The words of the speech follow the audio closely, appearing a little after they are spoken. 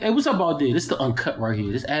Hey, what's up all day? This is the uncut right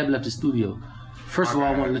here. This Ab left the studio. First of all,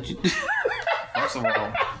 I want to let you. First of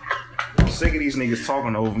all, I'm sick of these niggas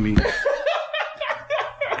talking over me.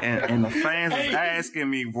 And the fans is asking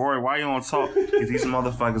me, boy, why you don't talk? Because these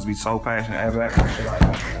motherfuckers be so passionate.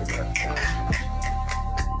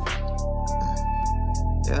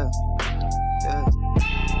 Yeah.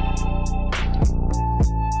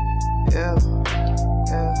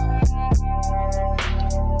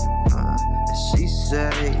 She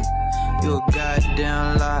say, you a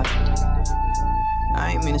goddamn lie.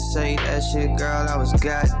 I ain't mean to say that shit, girl, I was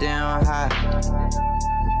goddamn high.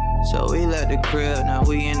 So we left the crib, now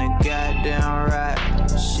we in the goddamn ride.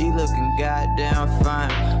 She looking goddamn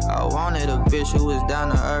fine. I wanted a bitch who was down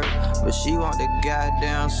to earth, but she want the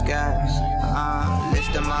goddamn sky.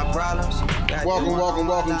 List of my problems.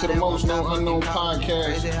 Welcome to the Most Known Unknown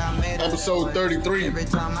Podcast, episode 33.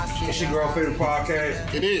 It's your girl favorite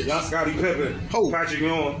podcast. It is. Y'all Scottie Pippen. Who? Patrick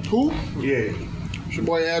Ewing. Who? Yeah. It's your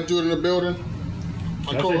boy Ab Jordan in the building.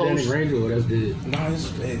 My co-host. Danny Granger, that's dead. Nah, this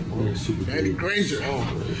is bad, bro. Danny Granger.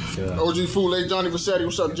 Yeah. OG Fool, Johnny Vassetti.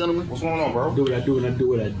 What's up, gentlemen? What's going on, bro? Do what I do, and I do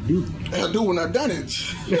what I do. I do when I done it.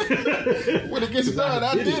 When it gets done,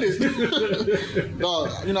 I did it.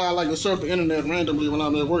 Dog, you know, I like to surf the internet randomly when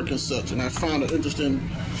I'm at work and such, and I found an interesting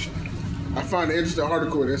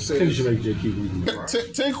article that I think you should says make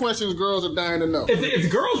JQ. 10 questions girls are dying to know. If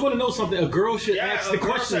girls want to know something, a girl should ask the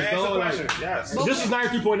questions, though. dog. Yes. This is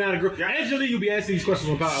 93.9. A girl. Angela, you be asking these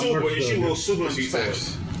questions about Super, work. she will super This be is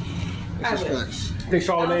facts. This is facts. Think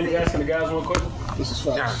Charlamagne is asking the guys one question? This is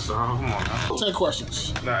facts. Yes, come on now. 10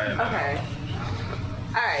 questions. Nah. Okay.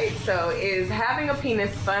 Alright, so is having a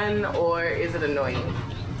penis fun or is it annoying?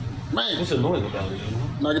 Man, What's annoying about it?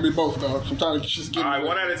 not gonna be both, dog. Sometimes it's just getting. All right,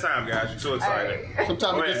 one at a time, guys. You're too excited. Alright.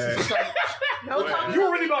 Sometimes it gets. Sometimes No talking. You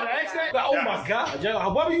were really about to ask that? Like, oh my god, Joe,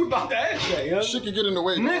 why were you about to ask that, yo? shit can get in the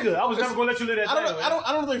way. dog. Nigga, I was never gonna let you live that down.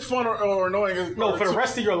 I don't think fun or annoying is. No, for the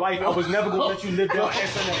rest of your life, I was never gonna let you live down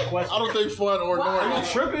answering that question. I don't think fun or Why? annoying. You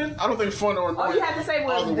tripping? I don't think fun or annoying. All you have to say are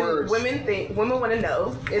was the words. women want to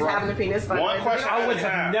know is Right. having a penis fun. One question I at would a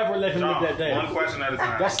have time. never let him live John, that down. One question at a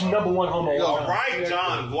time. That's number one homo. Yo, All right,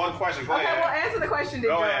 John. One question. Go Okay, well ahead. answer the question,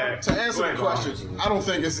 then, Go John. ahead. To answer Go the ahead, question, I don't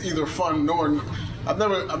think it's either fun nor. I've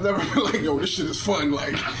never been like, yo, this shit is fun.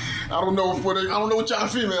 Like, I don't know what y'all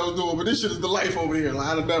females doing, but this shit is the life over here. Like,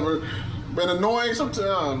 I've never been annoying. Sometimes I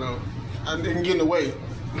don't know. I didn't get in the way.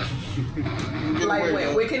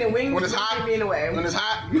 Like when can it wing When it's hot, be in the way? When it's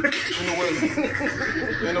hot, in the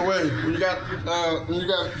way. In the way. When you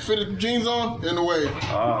got fitted jeans on, in the way.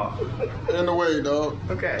 In the way, dog.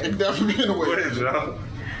 Okay. It can definitely be in the Go way. ahead, John.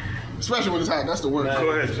 Especially when it's hot. That's the word. Go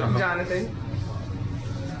ahead, John. Jonathan.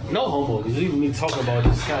 No homo, because even me talking about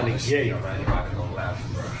this kind of gay.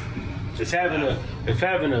 Just having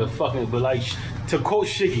a fucking, but like, to quote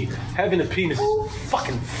Shiggy, having a penis is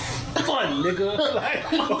fucking fun, nigga. Like,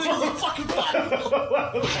 fucking fun.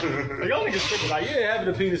 y'all niggas think like, yeah,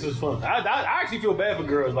 having a penis is fun. I actually feel bad for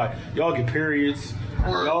girls. Like, y'all get periods.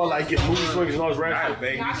 Y'all like get mood swings and all this All rap right, shit.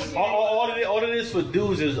 babies. All of this for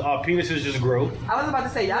dudes is our penises just grow. I was about to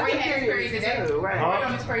say y'all Right get next periods period too, right? Huh?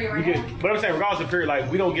 on this period We right get, now. but I'm saying regardless of period,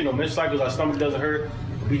 like we don't get no menstrual cycles. Our stomach doesn't hurt.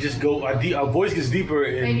 We just go. Our voice gets deeper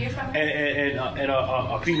and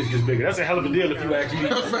our penis gets bigger. That's a hell of a deal if you actually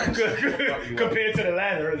compared to the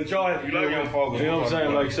latter that y'all have. You love young folks. You know what I'm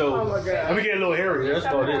saying? Like so. Oh my God. And we get a little hairy. That's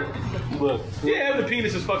about it. But yeah, having a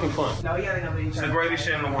penis is fucking fun. No, you gotta know each It's the other. greatest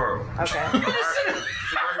shit in the world. Okay. It's the greatest shit in the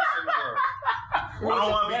world. I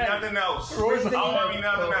don't want to be nothing else. I don't want to be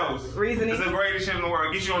nothing else. Reasoning. It's the greatest shit in the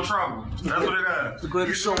world. Get you in trouble. That's what it does. The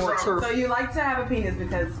greatest Get you show in on trouble. turf. So you like to have a penis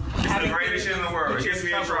because It's having the greatest shit in the world. It gets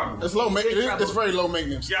me in trouble. It's low maintenance. It's very low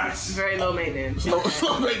maintenance. Yes. very low maintenance. It's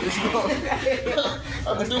low maintenance. dog.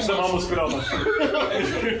 I can do So I'm gonna much. spit out my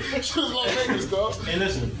shit. It's low maintenance, dog. And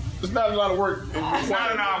listen, It's not a lot of work. It's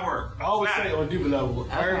not an hour work. I always say on deeper level,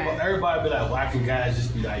 everybody be like, why can guys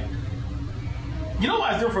just be like, you know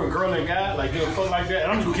why it's different from a girl and a guy? Like, you know, fuck like that.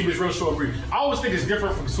 And I'm just gonna keep this real short and brief. I always think it's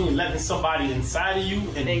different from between letting somebody inside of you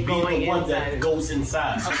and being going the one inside. that goes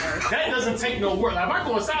inside. That doesn't take no work. Like, if I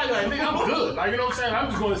go inside you, like, nigga, I'm good. Like, you know what I'm saying? I'm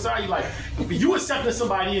just going inside you. Like, if you accepting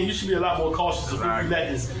somebody in, you should be a lot more cautious of who you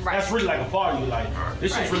let this. That's really like a part of you. Like,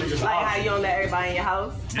 this shit's really just Like an how option. you don't let everybody in your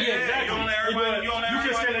house. Yeah, exactly. You don't let everybody. You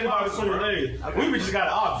can't stand anybody between your legs. We just got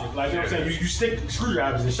an object. Like, you know what I'm saying? You stick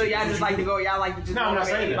screwdrivers and shit. So y'all just like to go. Y'all like to just No, go I'm not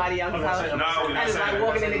over saying that. anybody else's I'm not house. saying No, we're not As just like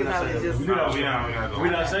walking in niggas' house and just. We're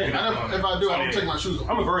not saying. If I do, I don't take my shoes off.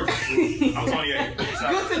 I'm a virgin. I'm 28.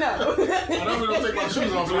 Good to know. I never don't take my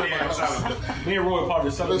shoes off in everybody's house. Me and Roy are part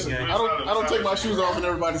of the Celtics Listen, gang. I don't take my shoes off in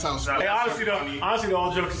everybody's house. Hey, honestly, though,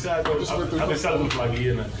 all jokes aside, though, I've been celibate for like a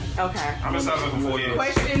year now. Okay. I've been celibate for 4 years.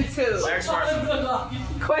 Question 2. Next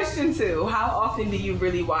question. Question 2. How often do you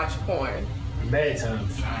really watch porn? Bad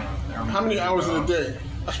times. How many hours in a day?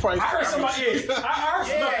 That's probably. I heard somebody. I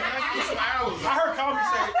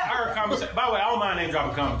heard Comedy say. By the way, I don't mind name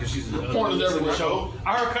dropping Comedy because she's Porn is everywhere. show.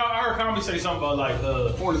 I heard Comedy say something about like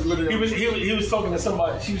Porn is literally. he was talking to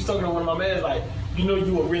somebody. She was talking to one of my mans like, you know,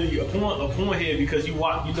 you are really a porn head because you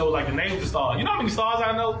watch, you know, like the name of the star. You know how many stars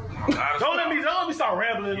I know? Don't let me start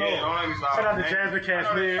rambling. Yeah, don't let me start. Shout out to Jasmine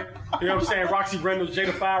Cashmere. You know what I'm saying? Roxy Reynolds,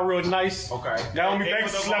 Jada Fire, real nice. Okay. Naomi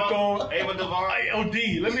Banks slept on. Ava Devon. OD.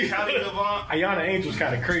 Let me. Kelly Devon. Ayana Angel's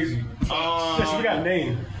kind of crazy. Yes, we got a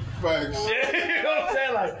name. Facts. Yeah, you know what I'm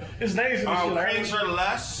saying? Like, his name's in the shit. Like, Kendra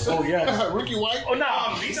Les. oh, yeah. Ricky White. Oh,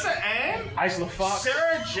 nah. Lisa Ann. Isla Fox.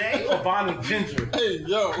 Sarah J. Ivana Ginger. Hey,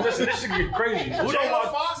 yo. Listen, this shit get crazy. Who don't Jada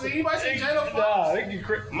watch? Fox. Did anybody say Jada Nah, Fox? they get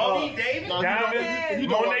crazy. Moby Davis. Diamond.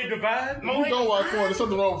 Monet Divine. If you don't watch porn, there's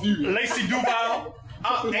something wrong with you. Lacey Duval.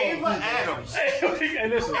 Ava Adams. Hey,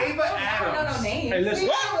 listen. Ava I Adams. don't know names. Hey, listen.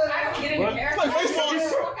 I don't get any What? characters. It's like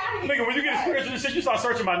baseball. Nigga, when you get experience with this shit, you start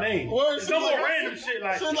searching my name. What? It's no more random shit.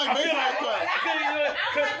 Like, Shit like I feel baseball like, card. I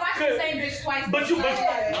don't like watching the same bitch twice.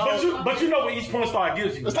 But you know what each porn star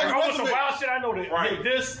gives you. It's like Like, a I want some resume. wild shit, I know that Right. hit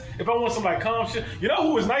this. If I want some like calm shit, you know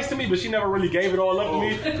who was nice to me, but she never really gave it all up to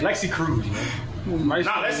me? Lexi Cruz, man. Nice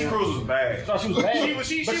Nah, to me. Leslie Cruz was bad. No, she was bad. She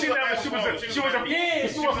was a But bad performer. she was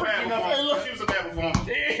a bad enough. performer. She was a bad performer. She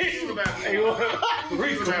was a bad performer. She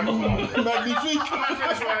was a bad performer. Magnifique. I'm not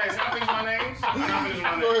finished my names. Can I finish my names? I'm not finished my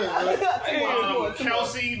Go names. ahead, man.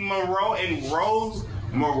 Kelsey Moreau and Rose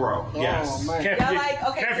Moreau. Yes. Oh, man. Can't Y'all forget, like-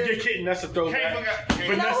 okay, can't so- forget Kitten. That's a throwback. Can't forget.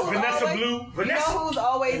 Vanessa Blue. You know who's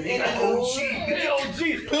always in the mood? OG.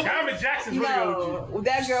 Diamond Jackson's really OG. No,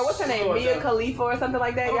 that girl, what's her name? Mia Khalifa or something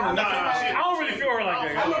like that? Y'all Nah, know her? I don't really feel her like I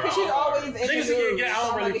mean, that. because she's always in the Niggas mood. get- I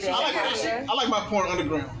don't really feel- I like my porn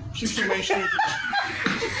underground. She's too mainstream.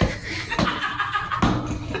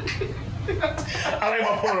 I like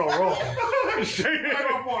my porn on raw.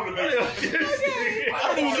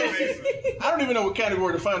 I don't even know what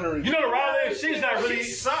category to find her in. You know the Riley, she's not really.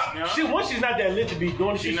 She suck, yo. She's not that lit to be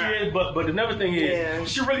doing the shit she not. is, but another thing is, Yeah.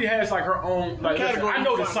 she really has like her own. Like, Category I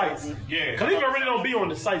know the to find sites. her. Yeah. Khalifa really don't be on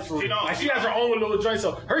the sites for She real. don't. Like she has her own little joint.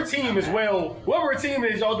 So her team as well. Whoever her team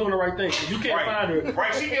is, y'all doing the right thing. You can't find her.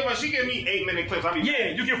 Right. She give me 8-minute clips. I be Yeah,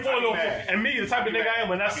 you get 4 little. And me, the type of nigga I am,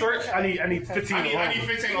 when I search, I need 15. I need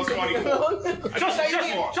 15 or 24. Just So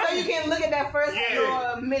you can look at that first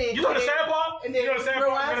Yeah. minute. You know the sad part? And You then know the sad part?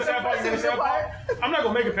 rewind You know the sad part? You know the sad part? I'm not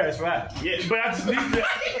gonna make it past 5. Yeah. But I just need the 15.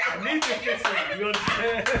 You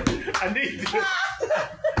understand? I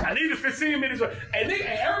need the 15 minutes. And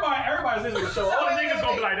everybody's listening to the show. All the niggas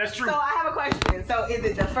gonna be like, that's true. So I have a question. So is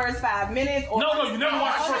it the first 5 minutes? Or No, you never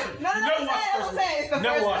watch the first one. No, You never watch the I'm first saying it's the one.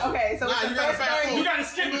 Never first. watch it. Okay, so Nah, it's you the gotta first fast 30. You gotta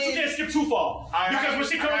skip, but you can't skip too far. Because when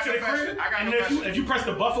she comes to the crib, and if you press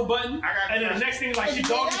the buffer button, and then the next thing like she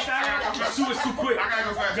doggy style, she was too quick. I gotta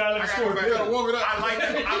go fast. You gotta let the story You gotta build. warm it up. I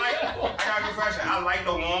gotta go fashion. I like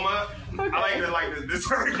the warm up. I like the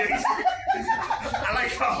interrogation. I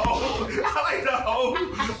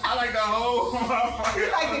like the whole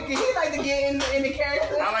motherfucker. He like to get in the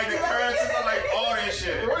character. I like the characters. I like all that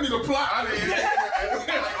shit. We need a plot. I like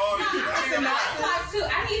all that shit.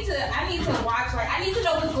 I need to watch. Like I need to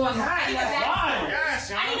know what's going on. I need a backstory. Why?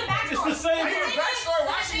 Yes, I need a backstory. It's the same. I need a backstory.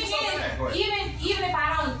 Why The she thing so is, bad? even if I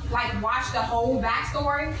don't like watch the whole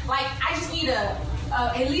backstory, like I just need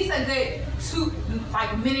at least a good 2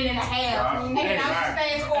 minute and a half, and then I just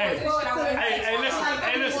fast forward to the shit I want to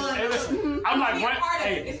Hey, listen. I'm like,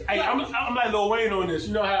 I'm like Lil Wayne on this.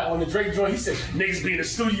 You know how on the Drake joint he said niggas be in the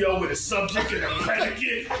studio with a subject and a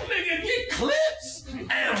predicate. Nigga, get clips,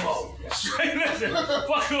 ammo. Straight listen,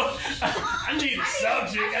 fuck up. I need a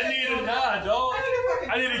subject. I need a dog.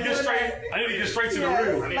 I need to get straight to the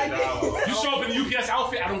real. You show up in the UPS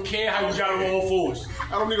outfit, I don't care how you got it all fours.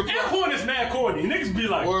 I don't need a And plot. porn is mad corny. Niggas be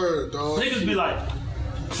like, Word, dog. niggas be like,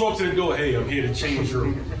 show up to the door, hey, I'm here to change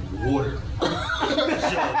your water.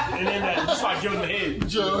 And then just start giving them the head.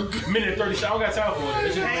 Jug. Minute 30 shot. I don't got time for it.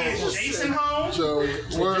 It's just Hey, is Jason home? Jug.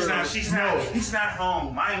 Word. He's not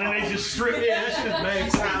home. and then they just strip it. That shit is mad.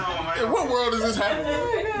 He's not home. In what world is this happening?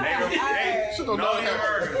 Shit don't never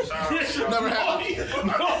happen. This shit Never happened.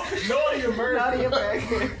 No, you're murder. Out of your bag.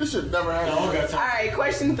 This shit never I happened. don't got All time. right,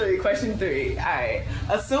 question three. All right.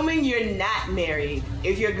 Assuming you're not married,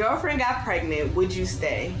 if your girlfriend got pregnant, would you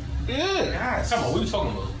stay? Yeah. Come on, what are you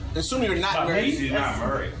talking about? Assuming you're not About married. me? She's not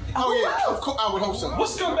married. Oh yeah, of course, I would hope so. What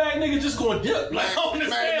scumbag nigga just gonna dip? Like, I don't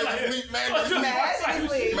understand. Mad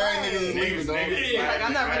niggas Niggas, like,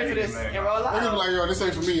 I'm not ready for this. And roll out. Niggas be like, yo, this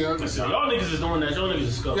ain't for me. Listen, y'all niggas is doing that. Y'all niggas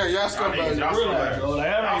is scumbag. Yeah, y'all scumbag. Realize, bro.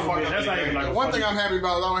 Like, that's not even like One thing I'm happy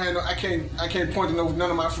about is I can't point to none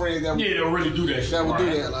of my friends that they'll really do that shit. that would do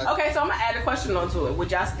that. Like, Okay, so I'm gonna add a question onto it.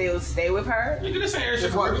 Would y'all still stay with her? Nigga, this ain't air shit.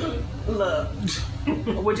 If what? Look,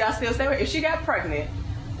 would y'all still stay with her if she got pregnant?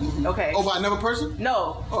 Okay. oh, by another person?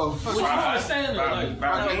 No. Oh, What you understand though? Like,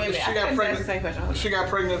 No, wait a minute. she I got can't pregnant. ask the same question. If she got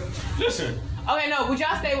pregnant, listen. Okay, no. Would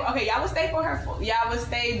y'all stay? Okay, y'all would stay for her. Y'all would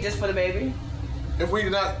stay just for the baby. if we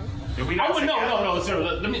did not, If we I not would together- no, sir.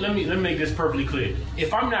 Let me make this perfectly clear.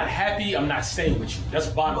 If I'm not happy, I'm not staying with you. That's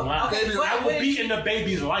bottom line. Okay, Baby, but I will what if be she- in the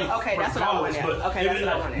baby's life. Okay, that's what I regardless, wanted. but Okay, that's what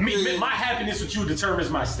I wanted. My happiness with you determines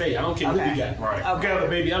my stay. I don't care what Okay. we got. Right. We got a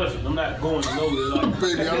baby elephant. I'm not going nowhere. Like,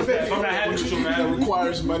 baby, if I'm not happy with you, that man.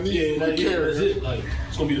 requires money Yeah, and care. that's it. Like,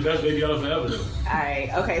 it's gonna be the best baby elephant ever. Though. All right.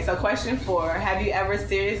 Okay. So question 4: have you ever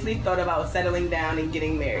seriously thought about settling down and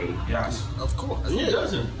getting married? Yes. Of course. Who Yeah.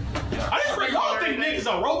 doesn't? I didn't think y'all think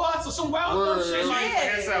niggas are robots or some wild Word. shit. Like,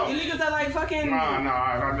 Yeah. yourself. You niggas are like fucking.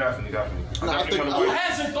 No, definitely. No, I think- who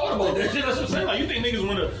hasn't thought about that shit? That's what I'm saying. Like, you think niggas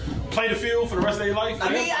want to play the field for the rest of their life? I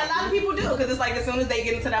mean, a lot of people do because it's like as soon as they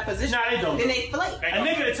get into that position, Nah, they don't. then they flake. A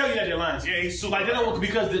nigga that tell you that they're lying. Yeah, he's super like they don't want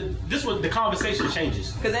because this one the conversation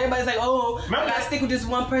changes. Because everybody's like, oh, I Remember gotta that- stick with this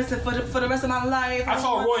one person for the rest of my life. I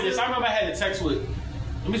told want Roy to. this. I remember I had a text with.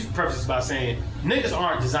 Let me preface this by saying niggas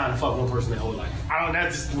aren't designed to fuck one person their whole life.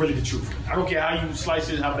 That's just really the truth. I don't care how you slice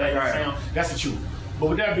it, how bad Right. you sound. That's the truth. But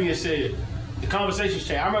with that being said, the conversations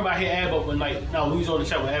change. I remember I hit Ab up when we was on the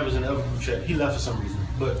chat with Ab was in the other group chat. He left for some reason,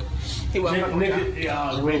 but. He wasn't fucking with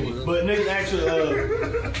y'all. Nigga, maybe. But niggas actually,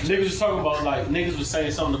 niggas was talking about like niggas was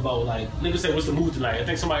saying something about like niggas say what's the mood tonight? I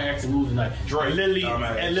think somebody asked the mood tonight. Drake. Lily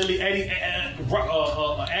Dumbass. and Lily Eddie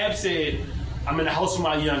Ab said, I'm in the house with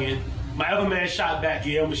my youngin'. My other man shot back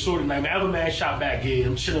here. I'm a short tonight. My other man shot back here.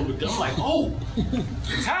 I'm chilling with them. I'm like, oh,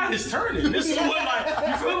 the tide is turning. This is what like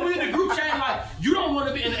you feel me in the group chat. Like you don't want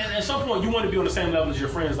to be, and at some point you want to be on the same level as your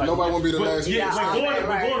friends. Like Nobody wanna be the last Yeah, person. like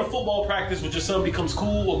Right. going to football practice with your son becomes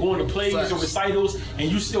cool, or going to plays Facts. or recitals,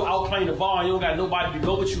 and you still out playing the ball and you don't got nobody to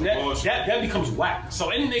go with you. That becomes whack. So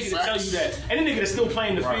any nigga that tell you that, any nigga that's still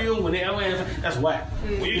playing the field when that's whack.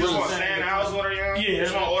 When you just want to stay in the house with her, Yeah.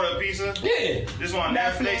 Just want to order a pizza. Yeah. Just want to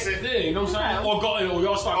Netflix it. Yeah, you know what I'm saying? Or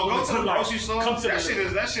y'all start Or going go to the like, grocery store. Come to That the, shit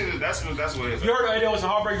is that's what it is. You heard there was a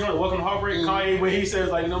Heartbreak joint, Welcome to Heartbreak, Kanye, where he says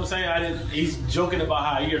like, you know what I'm saying? He's joking about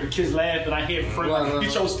how he heard the kids laugh, and I hear from friends like, he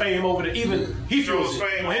chose fame over the even he feels chose it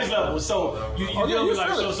fame on his over- level. So you yeah, deal with you like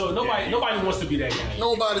feel it. so nobody wants to be that guy.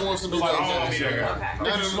 Nobody wants to be Nobody I don't that want to be that guy. Okay.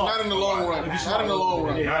 guy. Not in the long run. Not in the long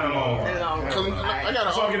run. Yeah. Not alone. Cause I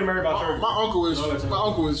got So I'm getting married by 30. My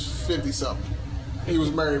uncle is 50 something. He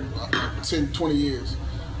was married 10, 20 years.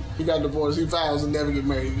 He got divorced. He vows to never get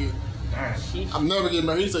married again. I'm never getting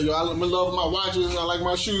married. He said, yo, I'm in love with my watches. I like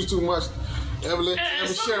my shoes too much. Ever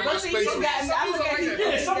share my space with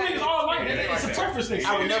Yeah, some niggas are like that. It's a preference thing.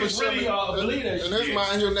 I would never share really believe that in his shit.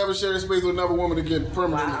 mind, he'll never share his space with another woman again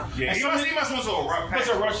permanently. Wow. Yeah, he must went to a rough That's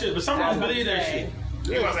patch. a rush shit, but some niggas believe that shit.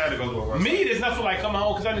 He must have had to go to a rough Me, there's nothing like coming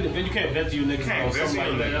home because I need to vent. You can't vent to your niggas can't about vent to something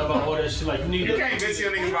your like that niggas. about all that shit. Like you need You to. can't vent to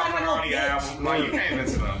your niggas about Kalani album. Like you can't vent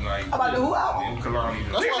to them. Like About the who album? Kalani.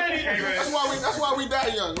 That's why we die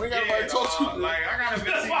young. We ain't got nobody to talk to. Like I gotta vent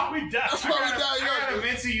That's to why you. we die. That's why we die I gotta young.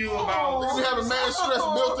 vent to you about. We have a mad stress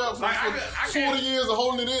built up for Like, I 40 can't- years of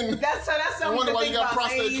holding it in. That's something wonder to why think you got about.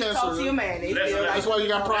 prostate Hey, cancer. Talk to your man. They Listen, feel like That's why you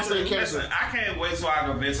got prostate cancer. Listen, I can't wait till I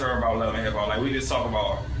convince her about Love and Hip Hop. Like we just talk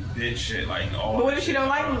about bitch shit, like all. But what if that she shit. don't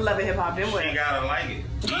like Love and Hip Hop? Then what? She gotta like it.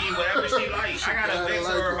 Eat whatever she like. I gotta gotta vent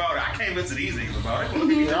to like her it. about it. I can't vent to these niggas about it.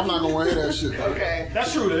 Yeah, I'm not gonna want to hear that shit. Okay.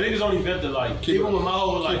 That's true. The niggas only vent to like Keep even it- with my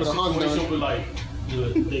whole like keep it 100. situation with like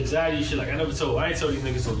the anxiety shit. Like I ain't tell these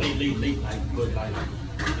niggas so late like, but like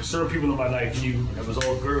there's certain people in my life knew it was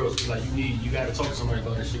all girls. It's like you gotta talk to somebody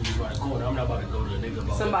about that shit. Just right corner. I'm not about to go to a nigga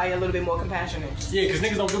about Somebody a little bit more compassionate. that. Yeah, because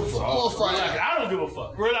niggas don't give a fuck. Well, fuck. Like, I don't give a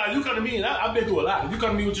fuck. Bro, like, you come to me and I've been through a lot. If you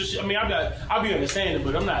come to me with your shit, I mean, I'll be understanding,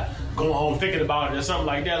 but I'm not going home thinking about it or something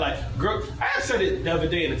like that. Like, girl, I said it the other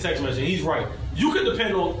day in the text message. He's right. You could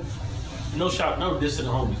depend on no diss to the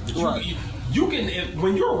homies, but Right. you can,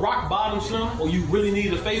 when you're rock bottom, Slim, or you really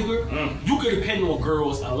need a favor, you can depend on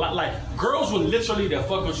girls a lot. Like, girls will literally, that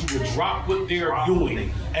fuck with you, will drop what they're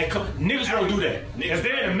doing. And niggas won't do that. If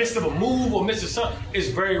they're in the midst of a move or midst of something, it's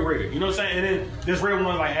very rare. You know what I'm saying? And then there's rare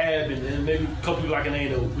ones like Ab and maybe a couple people like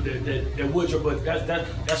Elaine that would, but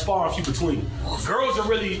that's far and few between. Girls are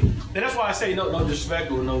really, and that's why I say no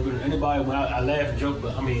disrespect or no anybody when I laugh and joke,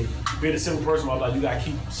 but I mean, being a simple person, I'm like, you gotta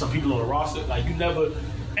keep some people on the roster. Like, you never.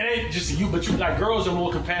 It ain't just you, but you like girls are more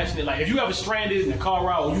compassionate. Like if you ever stranded in a car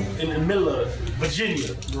ride or you in the middle of Virginia,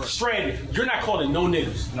 stranded, you're not calling no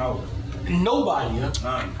niggas. No. Nobody.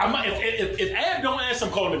 If Ab don't answer,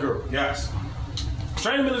 I'm calling the girl. Yes.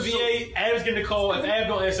 Stranded in the middle of VA, Ab's getting the call. If Ab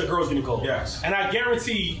don't answer, girl's getting the call. Yes. And I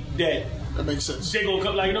guarantee that makes sense. They gonna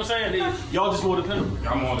come, like, you know what I'm saying? Y'all just more dependable.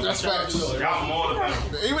 Y'all more dependable. That's facts. Y'all more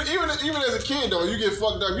dependable. Even as a kid though, you get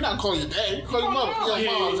fucked up. You're not calling your dad. You call your mother.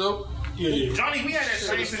 Your mom, Joe. Yeah. Johnny, we had that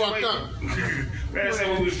same situation. We had that same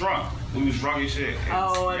when we was drunk. We was drunk as shit.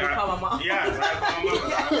 Oh, and you call my mom? Yeah, I call my mother.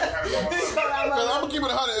 Because I'm gonna keep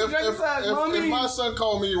it 100. If my son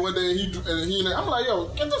called me one day I'm like, yo,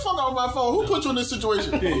 get the fuck out of my phone. Who put you in this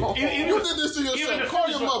situation? You did this to yourself. Call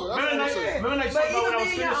your mother. Remember when I was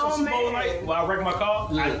finishing Super Bowl night? When I wrecked my car?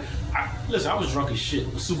 Yeah. Listen, I was drunk as shit.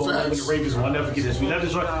 Super Bowl night with the Ravens. I'll never forget this. We left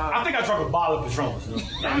this drunk. I think I drank a bottle of Patron.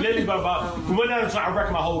 Literally about. We went down the track. I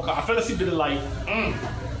wrecked my whole car. I fell asleep at the light.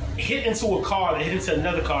 Hit into a car, that hit into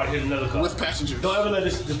another car, that hit another car. With passengers. Don't ever let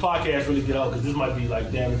this podcast really get out, because this might be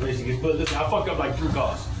like damn basic. But listen, I fucked up like 3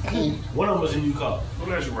 cars. One of them was a new car. Well,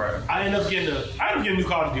 that's right. I ended up getting a new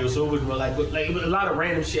car to deal, so it wasn't like, but like a lot of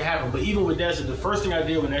random shit happened. But even with that, so the first thing I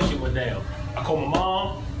did when that shit went down, I called my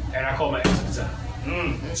mom and I called my ex at the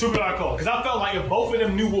time. Super I called, because I felt like if both of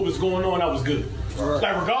them knew what was going on, I was good. Right.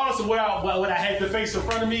 Like regardless of what I had to face in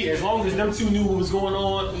front of me, as long as them two knew what was going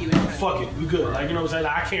on, fuck it, we good. Like, you know what I'm saying?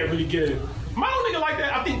 Like, I can't really get it. My own nigga like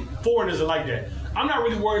that. I think foreigners are like that. I'm not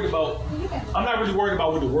really worried about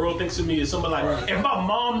what the world thinks of me. Is somebody like, if my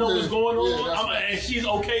mom knows what's going on, and she's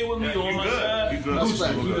okay with me on my side, you good. That's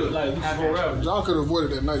fact. We good. Like, we just go around. John could have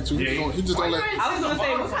avoided that night too. Yeah. He just don't let. I was gonna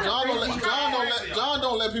say, John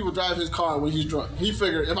don't let people drive his car when he's drunk. He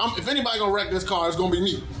figured if anybody gonna wreck this car, it's gonna be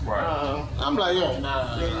me. Right. I'm like, yo,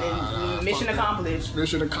 mission accomplished.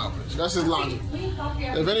 Mission accomplished. That's his logic.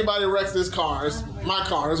 If anybody wrecks this car, my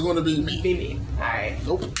car is gonna be me. Be me. All right.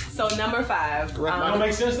 Nope. So number 5. That don't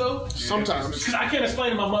make sense though. Sometimes. Because I can't explain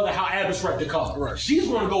to my mother how Abbott's wrecked the car. Right. She's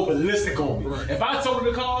gonna go ballistic on me. Right. If I told her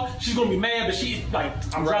the car, she's gonna be mad, but she's like,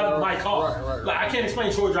 I'm driving my car. Right. Like, I can't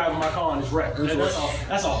explain Troy driving my car and it's wrecked.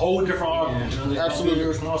 That's a whole different argument. You know? Absolutely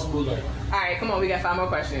irresponsible. Like. All right, come on, we got 5 more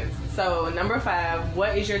questions. So number 5,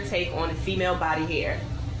 what is your take on female body hair?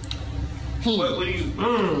 What do you?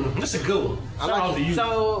 That's a good one. I like it.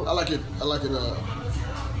 So I like it. I like it.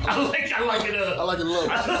 I like it low.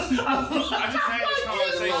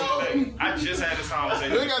 I just had this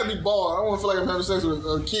conversation. You ain't gotta be bald. I don't want to feel like I'm having sex with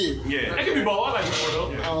a kid. Yeah. It can be bald. I like it though.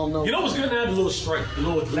 I don't know. You know what's good now? The little stripe. The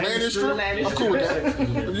little landing strip? I'm cool with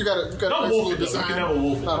that. You gotta don't wolf it though. You can never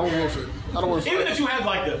wolf it. No, don't wolf it. I don't want to. Even if you have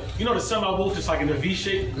like the semi-wolf, it's like in a V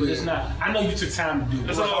shape, but it's not. I know you took time to do it.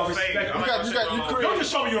 It's a little fake. Don't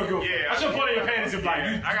just show me you don't give a fuck. Yeah, I should put in your panties and be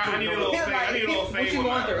like, I need a little fade. I need a little fade. What you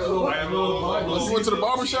want through? You went to the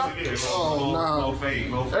barbershop? Oh, no.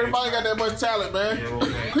 Everybody got that much talent, man.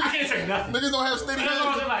 I can't say nothing. Niggas don't have steady hands.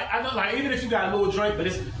 I know, like, even if you got a little joint, but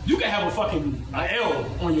you can have a fucking L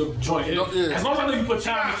on your joint. As long as I know you put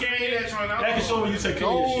time to carry it, that can show me you take care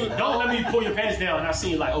of your shit. Don't let me pull your pants down and I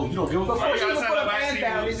see like, oh, you don't give a fuck. Before you put your pants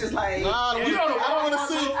down, it's just like, nah, I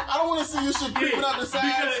don't want to see your shit creeping out the sides.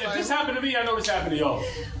 Because if this happened to me, I know this happened to y'all.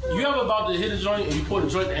 You ever about to hit a joint and you pull the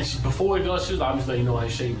joint and before it does, she's like, I'm just letting you know I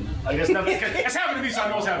ain't shaving it. Like, that's happened to me, so I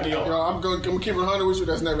know it's happened to y'all. Yo, I'm gonna keep it 100 with you.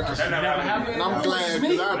 That's never happened. That never happened. And I'm glad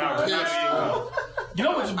because I'd be pissed. You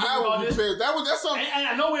know what's big about this? That's something. And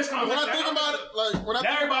I know where it's coming from. When I think about it,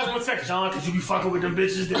 now everybody's gonna text John because you be fucking with them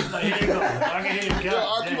bitches. Like, here they go. I can hear him.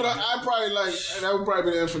 I'd probably that would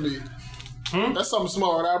probably be the end for me. That's something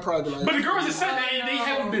small, and I'd probably be like. But the girls that said that, and they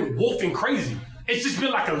haven't been wolfing crazy. It's just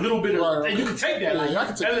been like a little bit of, and you can take that. Like, I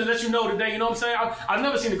can take that. Let you know today. You know what I'm saying? I've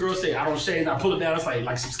never seen a girl say, "I don't shave," and I pull it down. It's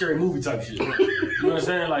like some scary movie type shit. You know what I'm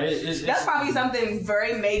saying? Like, that's probably something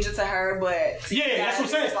very major to her, but yeah, that's what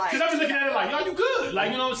I'm saying. Because I was looking at it like, "Yo, you good?"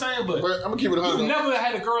 Like, you know what I'm saying? But I'm gonna keep it 100. You never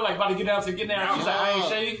had a girl like about to get down. She's like, "I ain't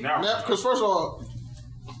shaved." Because first of all.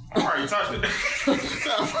 I already touched it.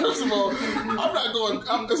 First of all, I'm not going.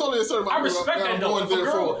 It's only a certain amount. I respect that though. If a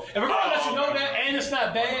girl lets you know that and it's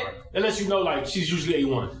not bad, it lets you know like she's usually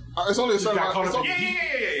A1. It's only a certain amount.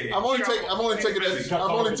 Yeah. I've only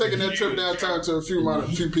taken that trip downtown to a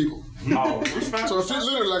few people. Oh, respect. So it's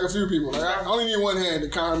literally like a few people. Like I only need one hand to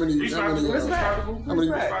count how many vaginas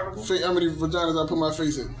I put my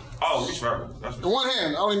face in. Oh, respect. In one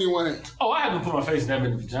hand, I only need one hand. Oh, I haven't put my face in that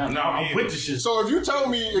many vaginas. No, I'm with the shit. So if you told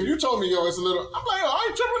me, yo, it's a little, I'm like, yo, I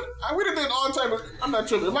ain't tripping. We done did all type of, I'm not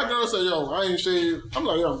tripping. If my girl say, yo, I ain't shaved, I'm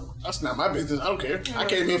like, yo, that's not my business. I don't care. I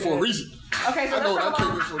came here for a reason. Okay, so I know what I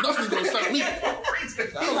came here for. Nothing's gonna stop me. Nothing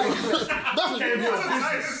came here on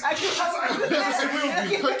business. I came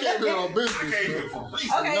here on business.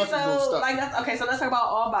 Okay, so like that's okay. So let's talk about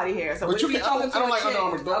all body hair. So but you can. I don't like Under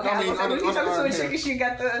Armour. Okay, I mean, when you talking to a chick, she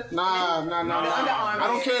got the nah. I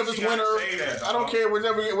don't care if it's winter. I don't care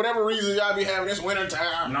whatever reason y'all be having. It's winter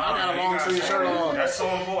time. I got a long sleeve shirt on. That's so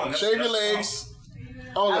important. Shave your legs.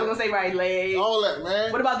 I was gonna say legs. All that,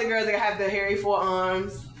 man. What about the girls that have the hairy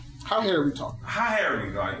forearms? How hairy we talking? How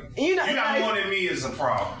hairy, like you got more than me is a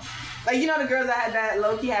problem. Like the girls that had that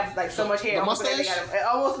low key have like so much hair. The mustache? It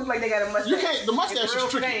almost looks like they got a mustache. You can't. The mustache is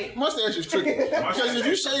tricky. Faint. Mustache is tricky because if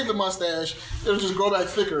you shave the mustache, it'll just grow back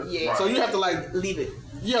thicker. Yeah. So you have to leave it.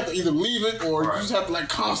 You have to either leave it or you just have to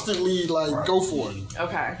constantly go for it.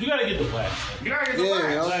 Okay. You gotta get the wax. You gotta get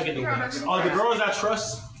the wax. The girls I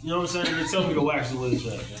trust. You know what I'm saying? They tell me to wax the way it's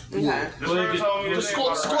at. Okay.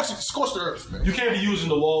 Scorch the earth, man. You can't be using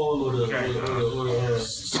the wall or the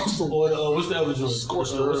what's the other joint? Scorch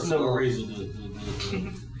the earth. What's the other razor?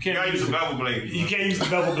 You can't use the bevel blade. You can't use the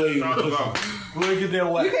bevel blade. Go ahead and get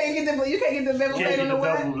that wax. You can't get the bevel blade on the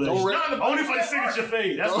wax. Only for the signature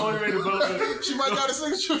fade. That's the only way to bevel blade. She might got a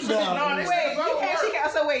signature fade.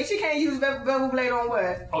 She can't use bevel blade on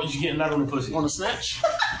what? Oh, you can't not on the pussy. On the snatch.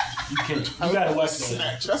 You can't. You gotta wax the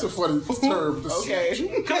snatch. That's a funny term. Okay.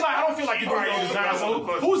 Because I don't feel like you're doing all this nice.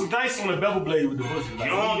 Who's nice on the bevel blade with the pussy?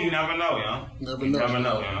 You never know, yo. Never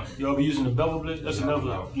know. Y'all be using the bevel blade? That's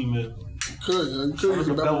another email. You could use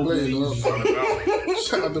the bevel blade.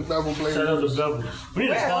 Shout out to bevel blade. Shout out to bevel. We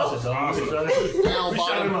need a sponsor, though. We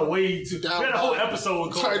shot him a way too. We had a whole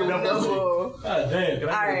episode called Bevel Blade. God damn. Can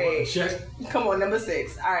I get a check? Come on, number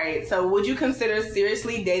 6. All right. So, would you consider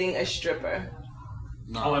seriously dating a stripper?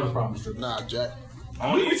 I don't have a problem with strippers. Nah, Jack.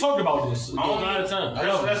 We talked about this a lot of time.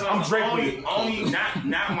 I'm Drake with it. Only not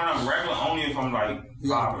when I'm regular. Only if I'm like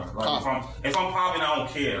popping. Like if I'm popping, I don't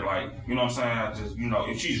care. Like you know what I'm saying. I just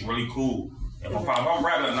if she's really cool. If I'm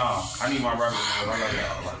regular, nah. I need my regular.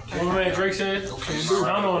 What my man Drake said?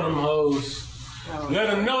 I'm on them hoes. Let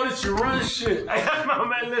them know that you run shit. My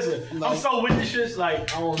man, listen. I'm so with this shit.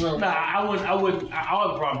 Like, I don't know. Nah, I wouldn't. I don't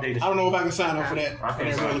have a problem dating. I don't know if I can sign up for that.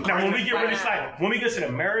 Now, when we get really when we get to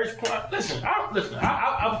the marriage point, listen.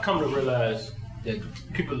 I've come to realize that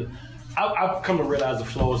people. I've come to realize the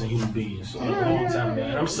flaws in human beings a long time ago,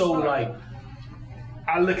 and I'm so like.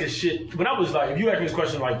 I look at shit. When I was like, if you asked me this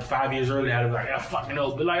question like 5 years earlier, I'd be like, I fucking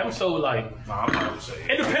know. But like, I'm so like,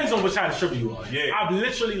 it depends on what kind of stripper you are. Yeah. I've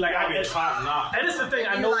literally like, and it's the thing.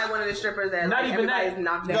 I know like one of the strippers that not like, even that.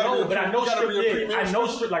 Knocked No, but I know strippers.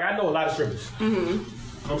 I know a lot of strippers. Mm-hmm.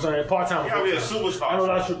 I'm saying part-time. You gotta be a superstar. I know a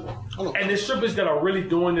lot of strippers. And there's strippers that are really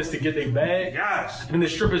doing this to get their bag. Yes. And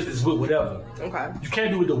there's strippers that's with whatever. Okay. You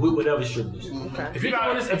can't do it the with whatever strippers. Okay. If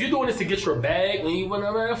you're doing this to get your bag, when you went,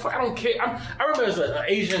 I don't care. I remember as an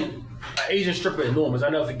Asian stripper at Norman's. I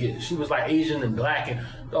never forget. She was like Asian and black, and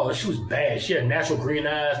she was bad. She had natural green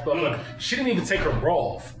eyes, but she didn't even take her bra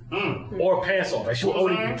off or pants off. Like she would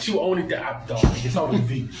only it's on the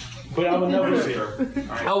V. But I would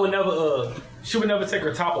never. She would never take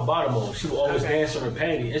her top or bottom off. She would always dance on her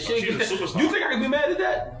panty. And she you think I could be mad at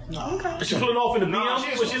that? No. Okay. She pulling off in the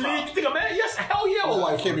BM when she leave. You think I'm mad? Yes, hell yeah. No,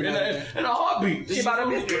 I can't be mad. In a heartbeat. She about her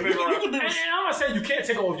business. And I'm not saying you can't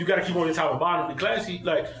take off. You got to keep on your top and bottom. Be classy.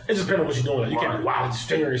 Like it just depends on what you're doing. Like, you can't be wild just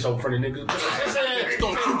fingering yourself in front of niggas.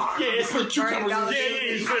 It's put cucumbers.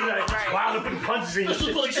 It's put like wild and putting punches in your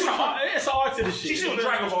shit. It's art to the shit. She's doing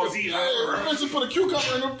Dragon Ball Z. She put a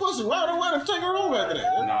cucumber in her pussy. Why do I take her home after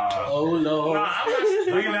that? Nah. Oh no. We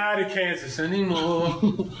not in Kansas anymore.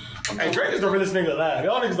 Hey, Drake is the realest nigga alive.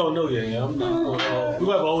 Y'all niggas don't know yet. Yeah? We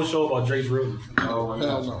have a whole show about Drake's real. Oh,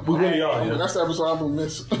 hell no. We really are. Yeah. That's the episode I'm gonna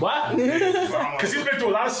miss. Why? Because he's been through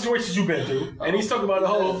a lot of situations you've been through, and he's talking about the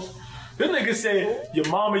whole. This nigga said your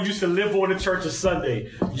mama used to live on the church on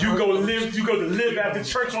Sunday. You go to live after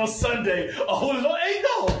church on Sunday. Oh no,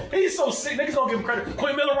 he's so sick. Niggas don't give him credit.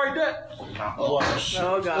 Quinn Miller write that? Oh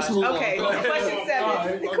god. Okay, question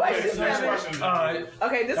 7. Question 7. All right.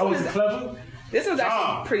 Okay, this that one was clever. This one's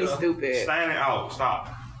actually pretty stupid. Standing out. Stop.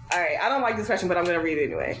 All right, I don't like this question, but I'm gonna read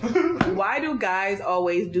it anyway. Why do guys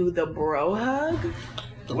always do the bro hug?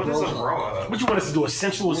 What is a bro hug? What you want us to do? A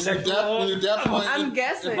sensual sex? I'm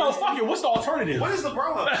guessing. No, fuck it. What's the alternative? What is the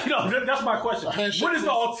bro hug? No, that's my question. What is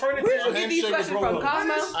the alternative? Where did you get these questions from?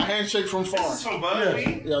 Cosmo? A handshake from far. This is from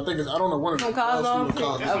BuzzFeed? Yeah, I think it's, I don't know what it is. From Cosmo?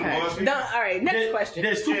 Okay. All right, next question.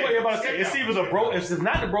 There's two players about to say. It's either a bro, if it's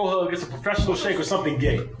not the bro hug, it's a professional shake or something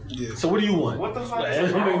gay. Yeah. So what do you want? What the fuck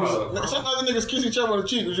is a bro hug? Some other niggas kiss each other on the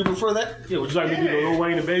cheek. Would you prefer that? Yeah, would you like me to do Lil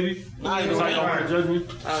Wayne and Baby? I ain't So you don't want to judge me?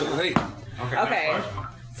 Hey, Okay.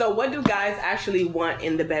 So what do guys actually want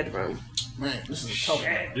in the bedroom? man, this is a tough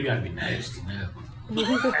one. You gotta be nasty now. And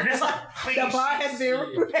it's like, The bar has been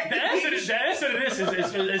the answer to this is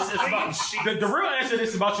about the real answer to this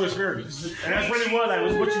is about your experience, and that's really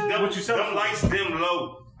what you said. Them lights dim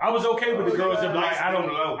low. I was okay with the girls that be like, I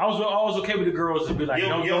was okay with the girls that be like,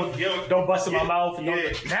 don't bust in my mouth. And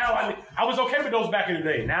now I was okay with those back in the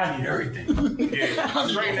day. Now I need everything. Yeah,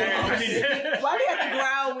 straight down. Why do you have to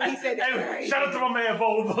growl when he said that? Hey, shout out to my man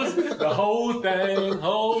Volvos. The whole thing.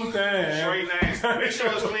 Straight down. Make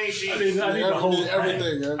sure it's clean sheets. I need the whole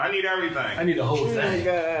everything. thing. I need everything. I need the whole thing.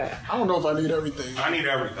 God. I don't know if I need everything. I need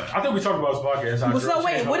everything. I think we talked about this podcast. So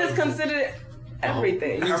wait, what is considered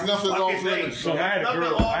everything? There's nothing off limits. So I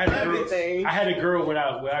had a girl when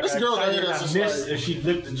I got excited, I missed, and she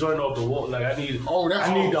licked the joint off the wall. Like I need the whole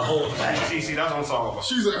thing. See, that's what I'm talking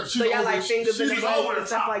about. So y'all like fingers and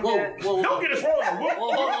stuff like that? Don't get us wrong.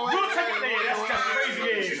 We'll take it there. That's just crazy.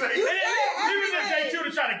 Leave it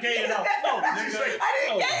to try to gay it up. No, I didn't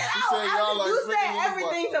gay it out. You said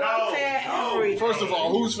everything, so I'm saying everything. First of all,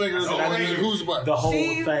 whose fingers are in whose butt? The whole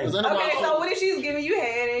thing. Okay, so what if she's giving you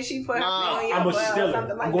head and she put her on your butt or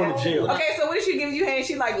something like I'm going to jail. Okay, so what if she giving you head and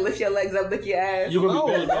she like lift your legs up, lick your ass? You're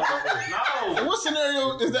going to be better. No. What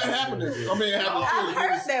scenario is that happening? I mean, I've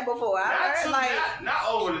heard that before. I've heard like not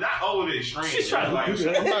over the extreme. She's trying to like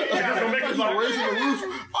raising the roof.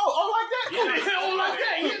 Oh, like that? Oh, like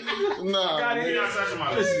that. Nah. You're not touching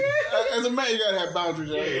my legs. As a man, you gotta have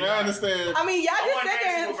boundaries. Right? I understand. I mean, y'all just sit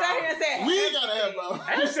there and say, we ain't gotta have boundaries.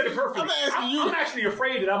 I just said it perfect. I'm asking you. I'm actually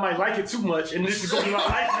afraid that I might like it too much, and this is going to be my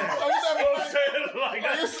life now.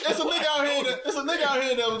 It's a nigga out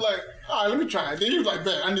here that was like, all right, let me try it. Then he was like,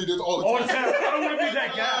 bet, I need this all the time. I don't want to be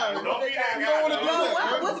that guy. Don't be that You don't want to do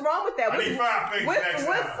that. what's wrong with that? I need 5 things next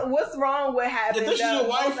time. What's wrong with having the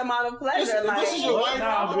most amount of pleasure? If this is your wife,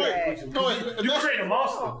 You create a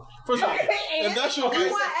monster. First of all, if that's your wife,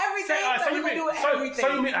 you want everything, so you can do everything.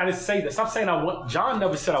 So you mean I didn't say that? Stop saying I want. John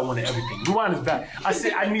never said I wanted everything. Rewind this back. I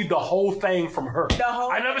said I need the whole thing from her.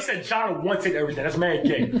 I never said John wanted everything. That's mad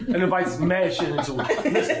gay and invites mad shit into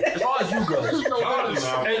it. Listen, as far as you go,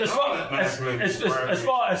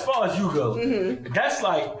 as far as you go, that's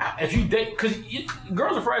like if you date, because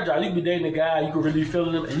girls are fragile. You can be dating a guy, you can really be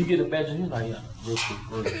feeling him, and you get in bed and you're like, yeah, real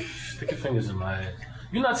quick, stick your fingers in my ass.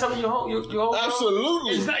 You're not telling your whole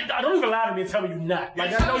absolutely. I don't even lie to me and tell me you're not.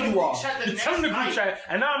 Like I know you are. You're telling the group chat,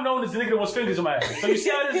 and now I'm known as the nigga that wants fingers in my ass. So you see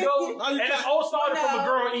how this goes? And it all started from a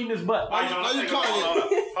girl eating his butt.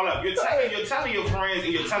 Hold up. You're telling your friends,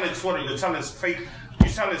 and you're telling Twitter, you're telling fake. You're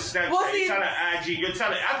telling Snapchat, you're telling IG, you're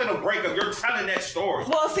telling, after the breakup, you're telling that story.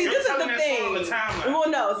 Well, see, you're this is the thing.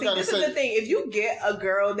 This is the thing. If you get a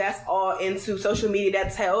girl that's all into social media,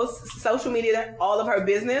 that tells social media all of her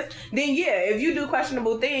business, then yeah, if you do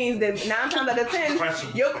questionable things, then 9 times out of 10,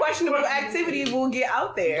 your questionable activities will get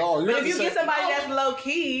out there. No, but if you get somebody that's low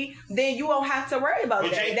key, then you won't have to worry about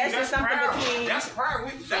that. That's just something between. That's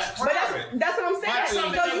private. That's that's what I'm saying.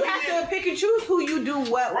 So you have to pick and choose who you do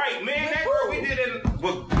what. Right, man. That girl we did it.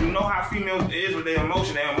 But you know how females is with their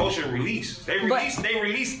emotion release. They release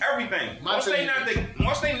everything. Once they not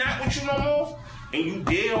with you no more, and you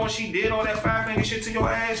did or she did all that 5-finger shit to your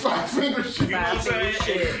ass. 5-finger shit. You know what I'm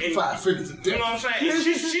saying? 5 fingers of death. You know what I'm saying?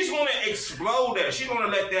 She's gonna explode that. She's gonna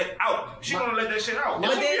let that out. She's gonna let that shit out.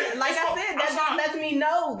 But then, like I said, that just lets me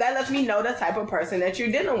know. That lets me know the type of person that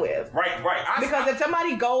you're dealing with. Right. Because if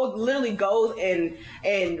somebody literally goes and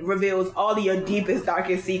reveals all of your deepest,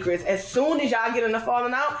 darkest secrets, as soon as y'all get in the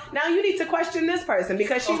falling out, now you need to question this person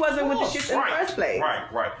because she wasn't with the shit in the first place.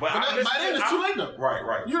 Right. But by then it's too late though.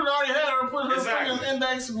 Right. You already had her put her fingers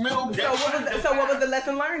index, middle. So what was the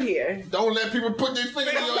lesson learned here? Don't let people put their finger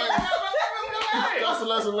in your ass. That's the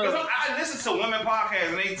lesson learned. I listen to women podcasts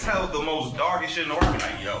and they tell the most darkest shit in the world.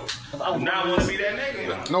 Like, yo, I do not want to be that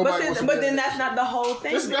nigga. But then that's not the whole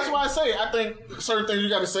thing. That's why I say I think certain things you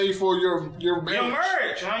got to say for your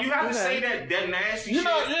marriage. You have to say that nasty shit.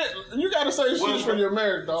 You got to say shit for your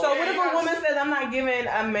marriage, dog. So what if a woman says, "I'm not giving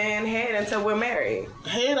a man head until we're married"?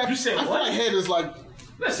 Head? I feel like head is like.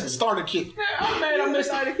 Listen, starter kit. I'm mad I missed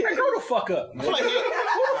starter kit. Grow the fuck up. I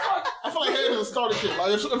feel feel like head is a starter kit.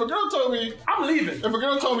 Like if a girl told me, I'm leaving. If a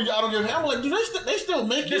girl told me I don't give head, I'm like, do they still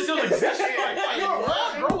make it? They still exist.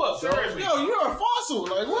 Like, grow up, seriously. Yo, you're a fossil.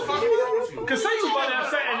 Like what the fuck? Because say you about to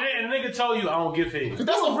say and a nigga told you I don't give head. You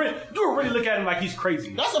would really look at him like he's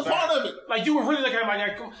crazy. That's a part of it. Like you would really look at him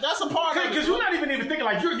like that's a part of it. Because you're not even thinking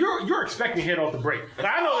like you're expecting head off the break. Like,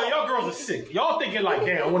 I know that y'all girls are sick. Y'all thinking like,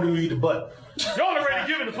 damn, I want to eat the butt. Y'all already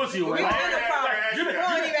giving the pussy away. You don't even have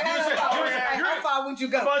how far would you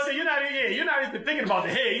go? But I say you're not even thinking about the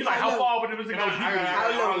head. You're like, how far would it go? I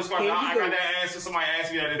got that answer. Somebody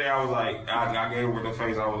asked me the other day. I was like, I gave her the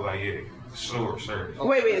face. I was like, yeah, sure.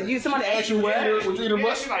 Wait. Somebody asked you what? Would you eat a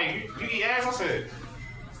butt? She like, you eat ass? I said,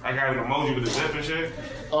 I got an emoji with the zip and shit.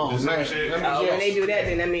 Oh, man. When they do that,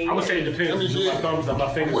 then I mean. I would say it depends. My thumbs up,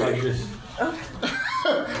 my fingers like this. I'm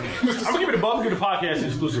gonna give it the podcast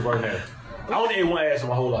exclusive right now. I only ate one ass in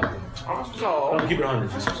my whole life. I'm gonna keep it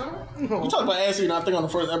 100. You talked about ass eating, I think, on the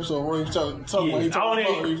first episode where you talking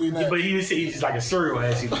about but he's like a serial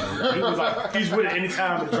ass eater. He was like, he's with it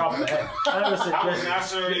anytime to drop the ass. I was not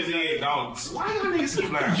sure his head. Why y'all niggas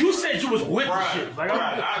keep lying? You said you was with the shit. Like,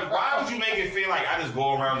 why would you make it feel like I just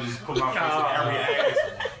go around and just put my face in every ass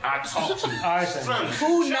I talk to?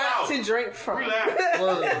 Who not to drink from? Relax.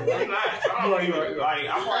 I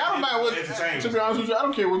don't mind what. To be honest with you, I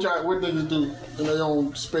don't care what niggas do in their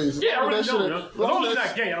own space. Yeah, I really don't. As long as it's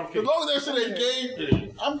not gay, I don't care. As long as that shit ain't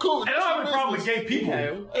gay, I'm cool. And I don't have a problem with gay people.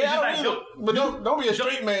 But don't be a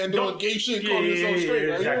straight man doing gay shit calling yourself straight.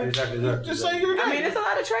 Exactly. Just say you're gay. I mean, there's a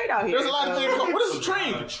lot of trade out here. There's a lot of things. What is a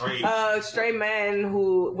trade? Straight man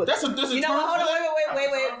who. That's a you know what? Hold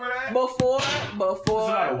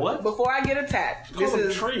on, wait. Before I get attacked, this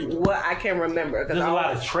is what I can remember. There's a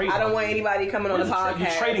lot of trade. I don't want anybody coming on the podcast. You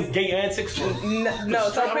trading gay antics? No.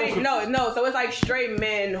 So it's like straight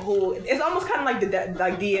men who. It's almost kind of like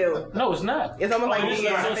DL. No, it's not. It's almost like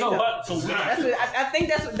DL. I think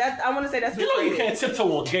that's. I want to say that's. You know you can't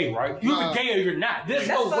tiptoe on gay, right? You're either gay or you're not. There's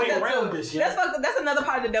no way around this. That's another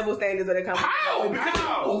part of the double standards when it comes. How? Because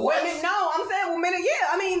no, I'm saying women.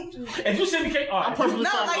 Yeah, I mean, if you send me cake, I'm perfectly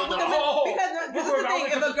fine because this is the thing.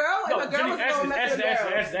 If a girl was going to mess with a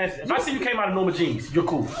girl, if I see you came out of Norma Jeans, you're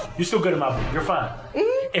cool. You're still good in my book. You're fine.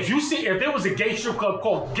 If there was a gay strip club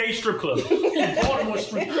called Gay Strip Club in Baltimore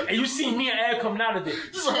Street, and you see me and Ab coming out of it,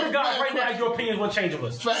 swear to God, right now your opinion won't change of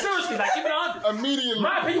us. Seriously, like keep it on. Immediately,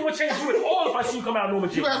 my opinion would change you at all if I see you come out of Norma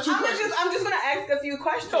Jeans. I'm just gonna ask a few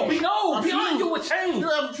questions. No, beyond you would change. You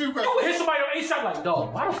have a few questions. You would hit somebody on ASAP like,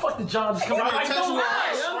 dog, why the fuck did John just come out? Like, no,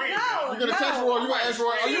 you're gonna text Roy. You gonna ask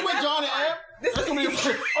Roy, are you with John and Ab? That's gonna be a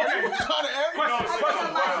question.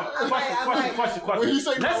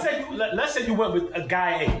 Let's say you went with a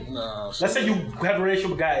guy A. No, let's say you have a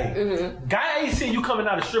relationship with guy A. Mm-hmm. Guy A seeing you coming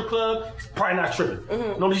out of strip club, he's probably not tripping.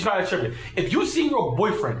 Mm-hmm. No, he's probably tripping. If you see your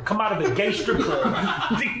boyfriend come out of a gay strip club,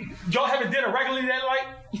 y'all having dinner regularly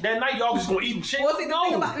that night, y'all just gonna eat and shit. What's the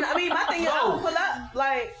thing about? I mean, my thing is, I would pull up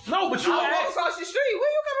like. No, but you walk across the street.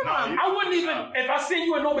 Where you coming from? I wouldn't even. If I seen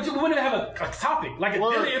you in Norma, we wouldn't even have a topic. Like a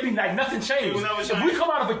dinner, it'd be like nothing changed. If we come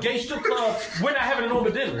out of a gay strip club, we're not having a Norma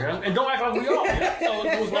dinner, and don't act like we are. So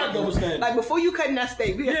it was not double standard. Like before you cutting that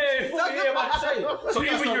steak. About to say it. So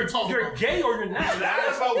either you're gay or you're not.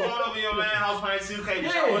 That's why we're going over your man house playing 2K.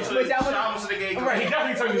 Shout out to the gay club. Right, he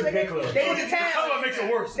definitely told you it was a gay club. They went to town. That's what makes it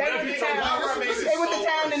worse. They went to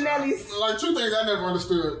town in Nelly's. Like two things I never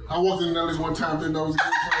understood. I walked in Nelly's one time, didn't know it was a gay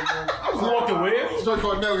club. I was walking where? It's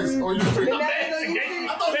called Nelly's on U Street. I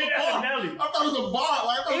thought it was a bar.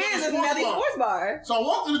 It is a Nelly sports bar. So I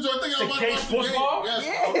walked in the joint thinking I was watching the game. Bar?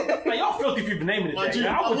 Yes. Man, y'all filthy if you've been naming it that.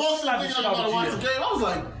 I walked in thinking I was about to watch the game. I was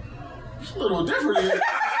like, it's a little different here. Yo,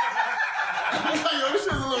 this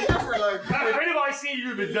shit's a little different. Like, if anybody seen you,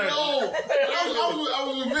 you've been done. Yo, I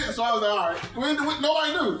was with Vince, so I was like, all right. Nobody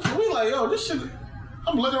knew. So we like, yo, this shit.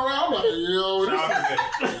 I'm looking around, I'm like, yo, this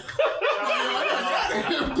is.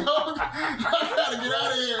 I gotta get out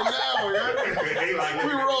of here now, man.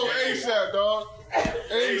 We roll ASAP, dog.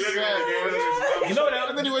 ASAP. You know what?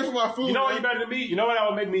 And then you wait for my food. You know what you better than me? You know what that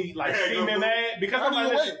would make me like steaming mad? Because I'm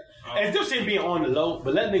like, and this ain't being on the low,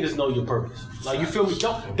 but let niggas know your purpose. Like, you feel me?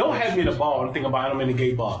 Don't have me in a bar and think about I'm in a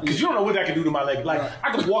gay bar. Because you don't know what that can do to my leg. Like,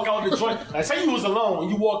 I could walk out the joint. Like, say you was alone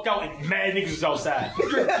and you walked out and mad niggas was outside.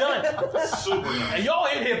 You're done. And y'all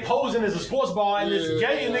here in here posing as a sports bar and it's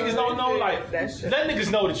gay and niggas don't know. Like, let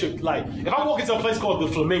niggas know that you're like. If I walk into a place called the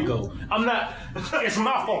Flamingo, I'm not. It's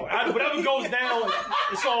my fault. Whatever goes down,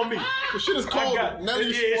 it's on me. The shit is called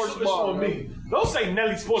Nelly Sports Bar. It's on me. Don't say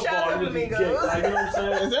Nelly Sports Bar. Like, you know what I'm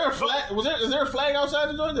saying? Is there a flag? Is there a flag outside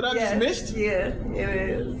the joint that I just missed? Yeah, it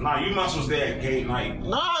is. Nah, you must was there at gay night.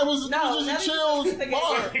 Nah, it was just a chill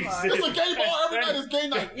bar. It's a gay bar. Every night is gay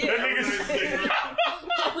night.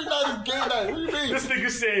 Every night is gay night. What do you mean? This nigga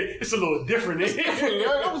said it's a little different. It's different,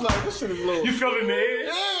 right? I was like, this shit is a little. You feel it, man?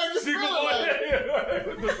 Yeah, I just feel it.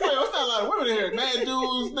 Wait, it's not a lot of women in here. Mad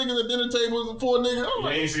dudes, niggas at dinner tables, and 4 niggas. You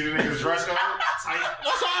ain't see the niggas dress code? That's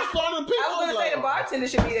how I started to pick. I was gonna say the bartender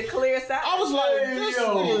should be the clear side. I was like, this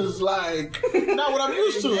is like not what I'm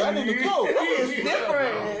used to. That nigga close. This is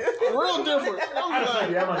different. Real different. I was like, I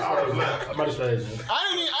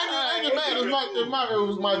ain't get mad. It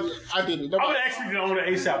was my. I did it. I would actually get on the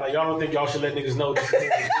ASAP. Like, y'all don't think y'all should let niggas know this?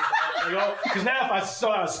 Because now if I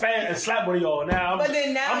saw a span and slap one of y'all, now I'm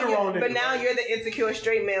the wrong nigga. But now you're the insecure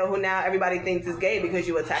straight male who now everybody thinks is gay because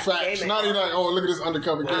you attacked the gay man. Not even like, oh, look at this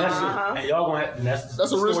undercover gay shit. And y'all gonna have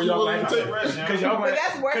that's a risk you're willing to take. But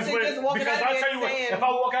that's worse than just walking out of there saying. If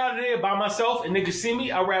I walk out of there by myself and niggas see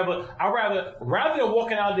me, I'd rather than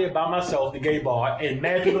walking out there by myself, the gay bar, and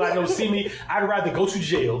mad people I know see me, I'd rather go to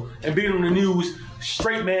jail and be on the news.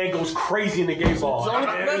 Straight man goes crazy in the gay bar.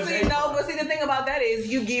 But see, the thing about that is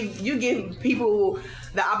you give people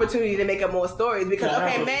the opportunity to make up more stories because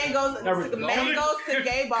man goes to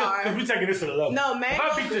gay bar. Because we taking this to the level. No, man. If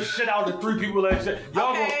I beat the shit out of 3 people, that's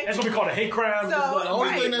what we call a hate crime. So, the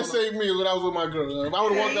only thing that saved me is when I was with my girl. If I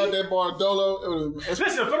would have walked out that bar dolo,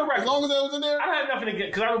 listen, for the record, as long as I was in there, I don't have nothing to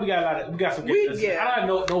get because I know we got some gay. I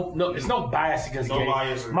don't have no. It's no bias against gay.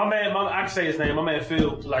 Bias. My man, I can say his name. My man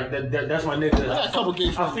Phil, like that's my nigga. I got a couple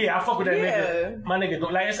gay friends. I fuck with that nigga. My nigga,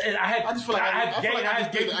 like I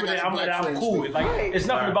have gay people that I'm cool with. Like it's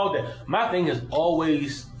nothing about that. My thing is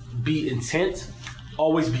always be intent,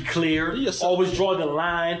 always be clear, always draw the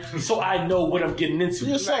line so I know what I'm getting into.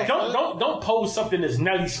 Don't pose something that's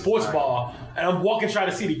Nelly Sports Bar and I'm walking trying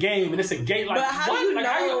to see the game and it's a gate like how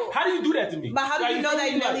do you do that to me? But how do you know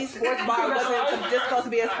that Nelly Sports Bar wasn't just supposed to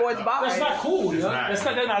be a sports bar? That's not cool. That's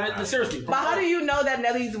not seriously. But how do you know that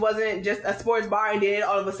Nelly's wasn't just a sports bar and then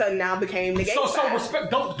all of a sudden now became the gay So respect.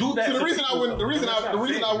 Don't do that. So the reason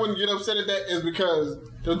I wouldn't get upset at that is because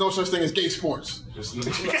there's no such thing as gay sports. So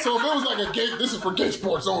if it was like a gay, this is for gay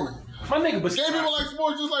sports only. My nigga, but gay people like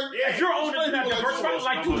sports just like if you're owning that diversified,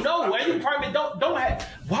 like you know, and you probably don't have.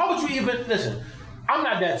 Why would you even listen? I'm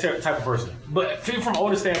not that type of person, but from an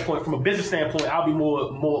owner standpoint, from a business standpoint, I'll be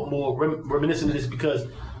more reminiscent of this because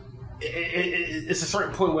it's a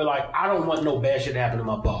certain point where like I don't want no bad shit to happen to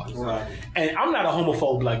my bars, right? And I'm not a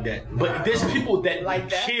homophobe like that, but there's people that like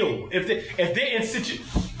kill if they're in situation.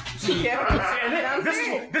 This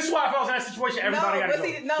is why if I was in that situation, everybody got to go.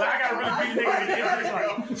 I got to really beat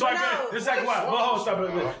niggas. So I got it's like what? Well, stop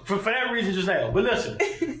it. For that reason, just now. But listen,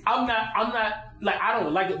 I'm not like I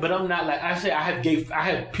don't like it, but I'm not like I say I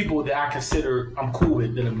have people that I consider I'm cool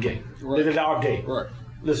with that I'm gay, that are gay. Right.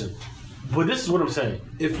 Listen, but this is what I'm saying.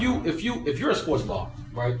 If you're a sports bar,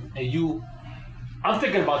 right, and I'm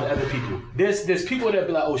thinking about the other people. There's people that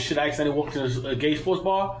be like, oh shit, I accidentally walked into a gay sports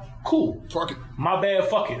bar. Cool. Fuck it. My bad,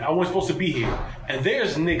 fuck it. I wasn't supposed to be here. And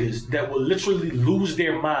there's niggas that will literally lose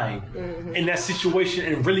their mind in that situation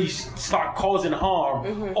and really start causing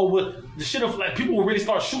harm. Or with the shit of like people will really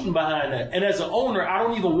start shooting behind that. And as an owner, I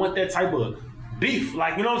don't even want that type of beef.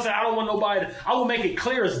 Like, you know what I'm saying? I don't want nobody I will make it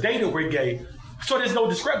clear as day that we're gay. So there's no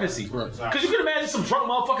discrepancy. Because you can imagine some drunk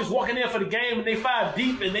motherfuckers walking in for the game and they 5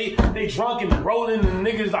 deep and they drunk and rolling and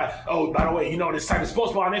the niggas like, oh, by the way, you know this type of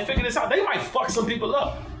sports bar and they figure this out. They might fuck some people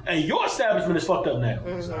up. And your establishment is fucked up now.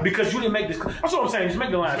 Because you didn't make this. That's what I'm saying. Just make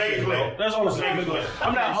the lines clear. That's all I'm saying.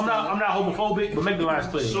 I'm not homophobic, but make the lines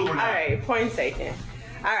clear. All right, point taken.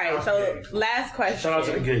 All right, so last question. Shout out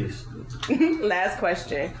to the gays. Last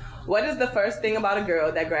question. What is the first thing about a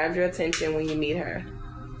girl that grabs your attention when you meet her?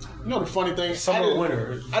 You know the funny thing? Summer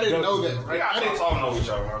winter. I didn't know that. Right? I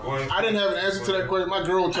didn't have an answer to that question. My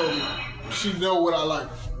girl told me she know what I like.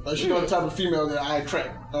 Like she know the type of female that I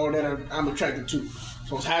attract or that I'm attracted to.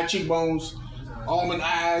 So it's high cheekbones, almond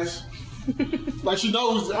eyes. Like she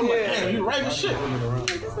knows. I'm like, damn, you right as shit.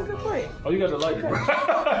 That's a good point. Oh, you got to like it.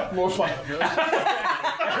 More fire.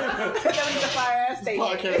 That was a fire ass statement.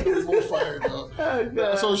 Podcast is more fire, dog.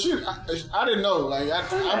 So I didn't know. Like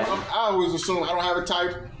I always assume I don't have a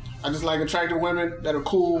type. I just like attractive women that are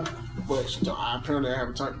cool, but apparently I have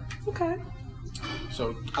a type. Okay.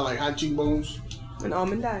 So I like high cheekbones. And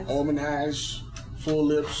almond eyes. Almond eyes, full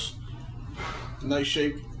lips, nice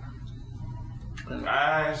shape.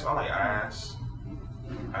 Eyes, I like eyes.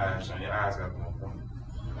 Eyes, your eyes got to be on point.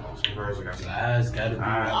 Some girls got to be. Eyes got to be.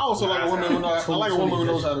 I also like a woman who knows. I like a woman who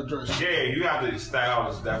knows how to dress. Yeah, you got to style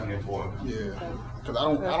is definitely important. Yeah, because I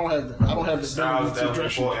don't have the style is definitely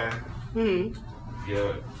dress important.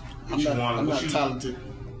 Yeah, I'm not talented.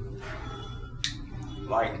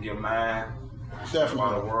 Like your mind, definitely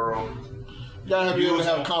about the world. You gotta be able to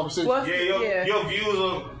have a conversation. Your views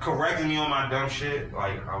are correcting me on my dumb shit.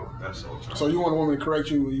 Like, that's so attractive. So you want a woman to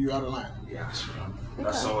correct you when you out of line? Yeah,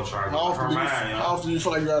 that's so attractive. How often do you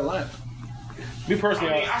feel like you're out of line? Me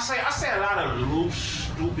personally, I say a lot of loose,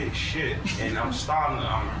 stupid shit, and I'm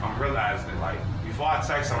realizing that, like, before I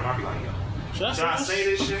text someone, I'll be like, yo, should I say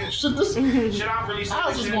this shit? Should I really say this shit?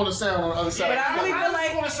 I just want to sound on the other side. But I really feel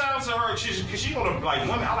like I want to sound to her, because she gonna, like,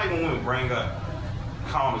 women, I like when women bring up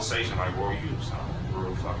conversation like, bro, you sound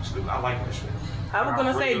real fucking stupid. I like that shit. I was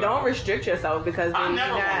gonna say, don't restrict yourself because then I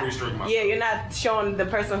never want to restrict myself. Yeah, you're not showing the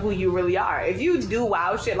person who you really are. If you do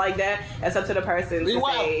wild shit like that, it's up to the person to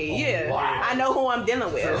say, I know who I'm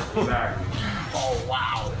dealing with. Exactly. Oh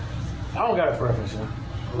wow. I don't got a preference, man.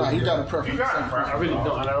 Nah, you got a preference. You got a preference. I really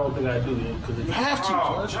don't, and I don't think I do. Because you have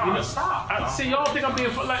to. John, stop. See, y'all think I'm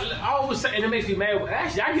being like I always say, and it makes me mad.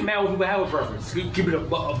 Actually, I get mad when people have a preference. Keep it a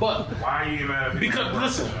buck. Why are you mad? Because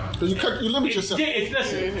listen, because you limit yourself. Yeah,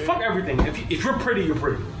 listen. Fuck everything. If you're pretty, you're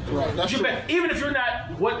pretty. Right. That's true. Even if you're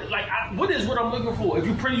not, what is what I'm looking for? If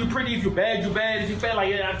you're pretty, you're pretty. If you're bad, you're bad. If you're fat,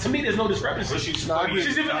 like to me, there's no discrepancy.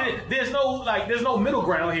 There's no middle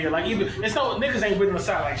ground here. Like even it's no niggas ain't written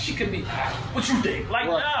aside. Like she could be. What you think? Like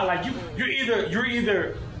nah. Like you're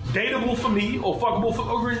either dateable for me or fuckable for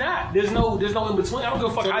or you're not. There's no in between. I don't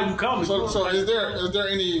give a fuck how you come. So is there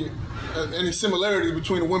any similarity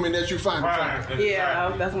between the women that you find attractive?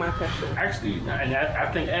 Yeah, that's my question. Actually, and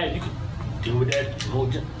I think you could deal with that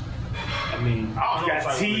more. I mean, you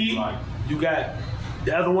got T, you got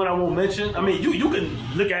the other one I won't mention. I mean, you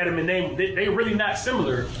can look at them and they really not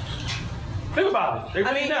similar. Think about it. They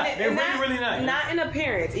really not. They're really not. Not in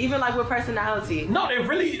appearance, even like with personality. No, they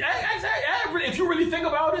really. If you really think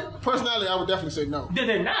about it, personality, I would definitely say no.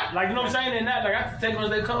 They're not. Like you know what I'm saying? They're not. Like I have to take them as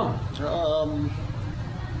they come.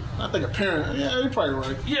 I think appearance. Yeah, you're probably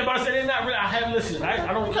right. Yeah, but I said they're not really. I haven't listened.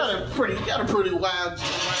 I don't. You got a pretty wild.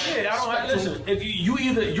 Yeah, I don't have listen. If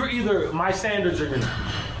you're either my standards or you're not.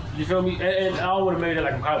 You feel me? And I don't want to make it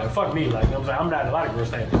like I'm calling. Fuck me, like you know what I'm saying. I'm not a lot of girls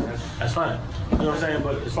standards. That's fine. You know what I'm saying?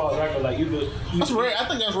 But as far as I go, like either that's rare. I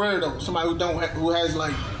think that's rare though. Somebody who has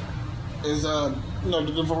like is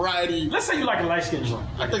the variety. Let's say you like a light skinned joint,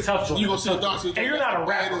 like a tough joint. You gonna see a dark skin, and you're not a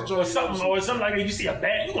rapper or something like that. You see a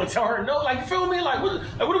bad, you gonna tell her no? Like you feel me? Like what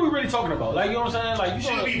are we really talking about? Like you know what I'm saying? Like you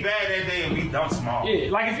shouldn't be bad that day and be dumb small.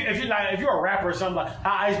 Yeah, like if you're a rapper or something like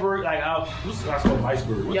Iceberg, like I call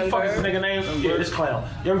Iceberg. What the fuck is this nigga name? Yeah, this clown,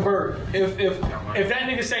 Young Bird. If that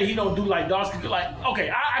nigga say he don't do like dark skin, like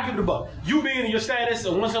okay, I give it a buck. You being in your status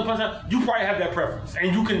and once upon a time, you probably have that preference,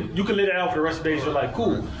 and you can live that out for the rest of the days. You're like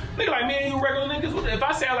cool. Nigga like me and you regular niggas. If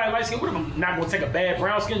I say I like light skin, what if I'm not gonna take a bad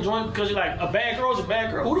brown skin joint because you're like a bad girl's a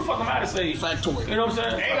bad girl? Who the fuck am I to say? Factoid. You know what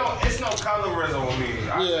I'm saying? It's no colorism with me.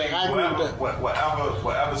 I agree with that.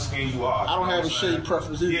 Whatever skin you are. I don't have a shade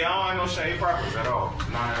preference either. Yeah, I don't have no shade preference at all.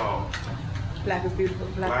 Not at all. Black is beautiful.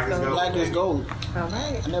 Black is gold. Black is gold. All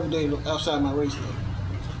right. I never dated outside my race though.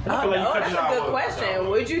 That's a good question.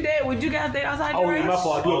 Would you guys date outside your race? Oh, yeah, my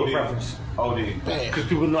fault. I do have a preference. Because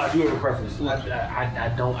people know I do have a preference.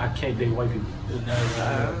 I can't date white people.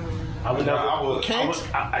 I would never.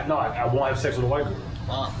 I won't have sex with a white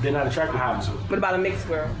girl. They're not attracted to me. What about a mixed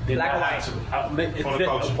girl? Black or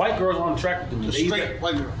white? White girls aren't attracted to me. Straight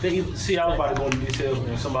white girl. See, I was about to go into details,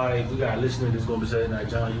 and somebody, we got a listener that's going to be saying, like,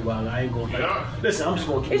 John, you wild. I ain't going to. Listen, I'm just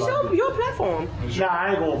going to keep it. It's your platform. Nah, I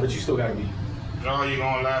ain't going, but you still got to be. No, you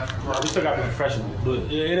gonna laugh? We still got to be professional,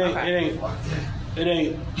 but it ain't.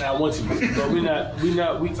 I want to, but we not.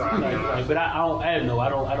 But I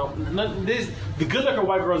don't. This the good looking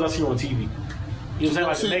white girls I see on TV. You know what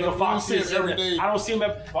I'm saying? Like Megan Fox. I don't see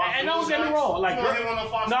them. And don't get me wrong. Like,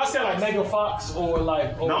 no, I said like Megan Fox or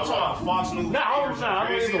like. No, I'm talking about Fox News. I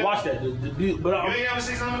don't even watch that. But you ain't ever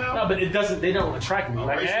see something else? No, but it doesn't. They don't attract me.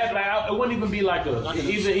 Like, it wouldn't even be like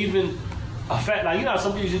even. A fat, like, you know,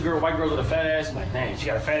 some white girls with a fat ass, like, man, she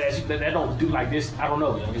got a fat ass. That don't do like this. I don't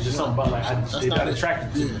know. You know, it's just something about like they're not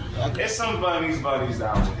attracted to. Yeah. There's some buddies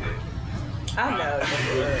down here. I know.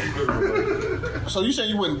 So you saying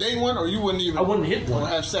you wouldn't date one, or you wouldn't even? I wouldn't hit one. Or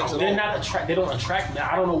have sex. They're not attract. They don't attract me.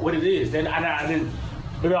 I don't know what it is. Then I didn't.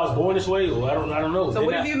 Maybe I was born this way, or I don't know. So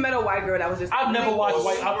what if you met a white girl that was just? I've never watched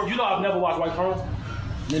white. I've never watched white porn.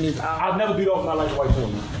 Me neither. I've never beat off my life white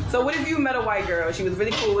porn. So what if you met a white girl? She was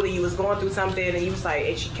really cool and you was going through something and you was like,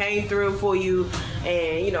 and she came through for you,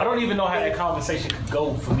 and you know. I don't even know how that conversation could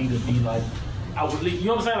go for me to be like, I would leave. You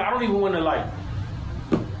know what I'm saying? Like, I don't even want to like.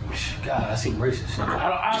 God, I seem racist. It's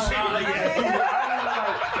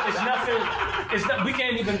nothing. It's not. We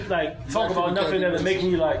can't even like talk about nothing that would make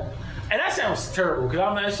me like. And that sounds terrible because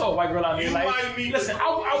I saw a white girl out here like, listen, I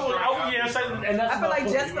feel like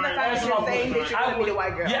just for the fact that you're saying that you're gonna meet a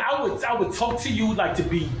white girl. Yeah, I would talk to you like to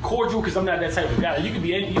be cordial because I'm not that type of guy. You can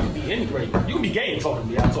be any great. You can be gay and talk to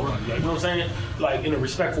me. I talk to you. You know what I'm saying? Like in a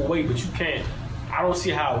respectful way, but you can't. I don't see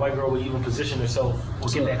how a white girl would even position herself or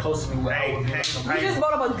get that close to me. You just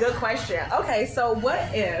brought up a good question. Okay, so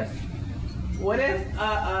what if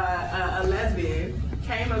a lesbian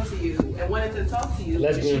came up to you and wanted to talk to you?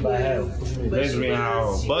 Lesbian by how? Lesbian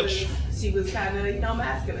how? Butch? She was kind of,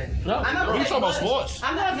 masculine. No, I'm not you talking about sports?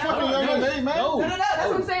 I'm not fucking young man. No, that's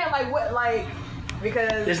what I'm saying. Like what? Like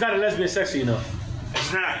because it's not a lesbian sexy enough.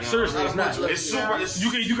 It's not. Seriously, it's not. It's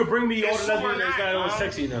super. You can bring me all the lesbians. It's not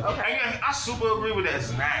sexy enough. Okay. I super agree with that.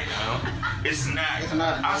 It's not. It's not. It's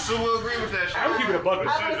not. I super agree with that. I would keep it a bucket.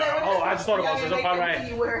 I just thought about this. I'm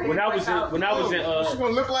right. When I was in she's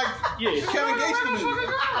gonna look like Kevin Gates to me.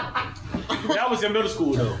 When I was in middle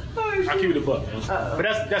school though, I keep it a buck, man. But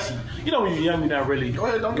that's you know when you're young, you're not really. Go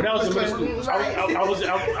ahead, don't when I was in middle school, I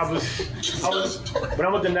was when I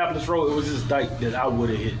went to Annapolis Road, it was this dyke that I would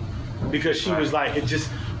have hit because she was like it just.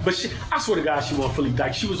 But I swear to God, she wasn't fully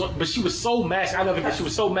dyke. She was so masculine. I never forget. She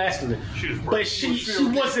was so masculine. But she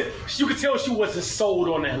wasn't. You could tell she wasn't sold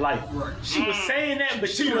on that life. Right. She was saying that, but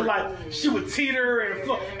she was like she would teeter and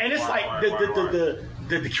flow. And it's like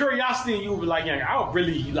the curiosity in you would be like, yeah, I would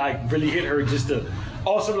really hit her just to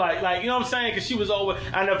also like you know what I'm saying? Because she was over.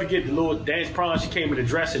 I never forget the little dance prom. She came in a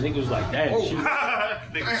dress and niggas was like, damn.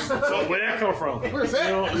 So where that come from? Where's that?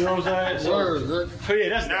 You know what I'm saying? So yeah,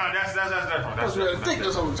 that's different. That's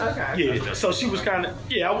ridiculous. Okay. Yeah, so she was kind of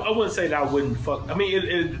I wouldn't say that I wouldn't fuck. I mean,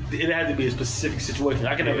 it had to be a specific situation.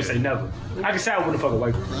 I can never say never. I can say I wouldn't fuck a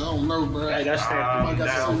white girl. I don't know, bro. Hey, that's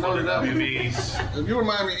if you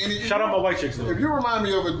remind me shout out my white chicks though. If you remind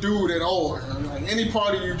me of a dude at all, like any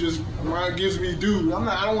party you just gives me dude,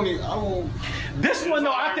 I don't. This one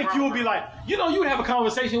though, I think you would be like, you would have a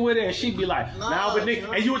conversation with her and she'd be like, nah, but Nick,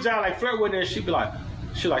 and you would try to like flirt with her and she'd be like.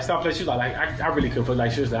 She like stop playing. She's like I really couldn't feel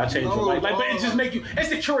like seriously. I changed her life. Like, but it just make you. It's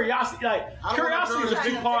the curiosity. Like curiosity is a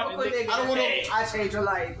big part. I don't want to. I changed your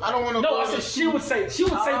life. I don't want to. No, I said she would say that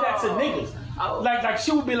to niggas. Like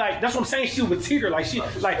she would be like, that's what I'm saying. She would teeter like she'd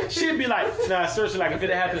be like, nah, seriously, like if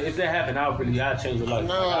that happened, I'd change your life.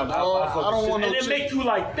 No, I don't want to. And it make you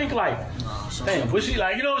like think like, damn, was she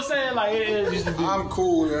like, you know what I'm saying? Like it used to be. I'm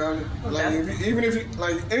cool, man. Like even if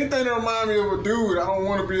anything that remind me of a dude, I don't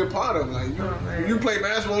want to be a part of. Like you play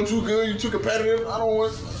basketball too good, you too competitive. I don't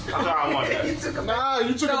want. I want that. You took a I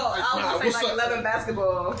would say like 11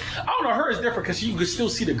 basketball. I don't know. Her is different because you can still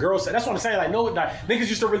see the girls. That's what I'm saying. Like niggas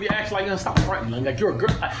used to really act like, stop fronting. Like you're a girl.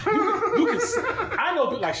 Like, you can. I know.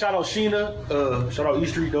 Like shout out Sheena. Shout out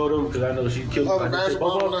East Street know them because I know she killed.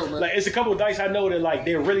 Like it's a couple of dice I know that like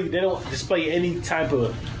they don't display any type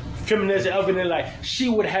of feminism other than like she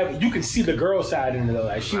would have. You can see the girl side in it though.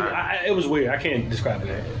 Like it was weird. I can't describe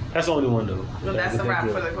it. That's the only one though. Well, that's a wrap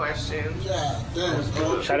for the question. Yeah,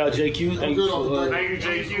 damn. Shout out JQ. Thank you,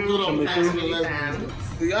 JQ.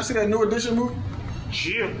 Did y'all see that New Edition movie?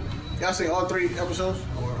 Yeah. Y'all see all 3 episodes?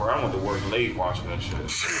 Bro, I went to work late watching that shit.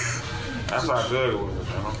 That's how good it was,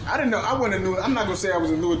 man. I didn't know. I'm not gonna say I was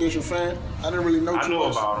a New Edition fan. I didn't really know too much. I knew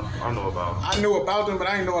about them. I knew about them, but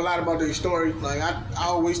I didn't know a lot about their story. Like I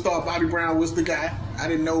always thought Bobby Brown was the guy. I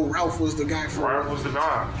didn't know Ralph was the guy. Ralph was the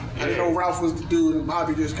guy. I didn't know Ralph was the dude, and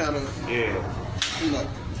Bobby just kind of. Yeah.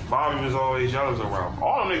 Bobby was always jealous of Ralph.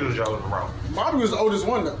 All them niggas was jealous of Ralph. Bobby was the oldest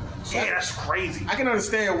one though. So yeah, that's crazy. I can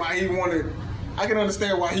understand why he wanted.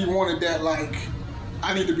 That like.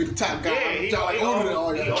 I need to be the top guy. Yeah, he always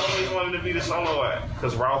wanted to be the solo act.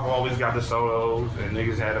 Because Ralph always got the solos and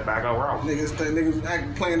niggas had to back up Ralph. Niggas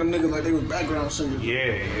playing them niggas like they was background singers.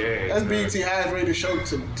 Yeah. That's BET highest rated show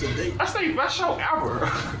to date. That's the best show ever.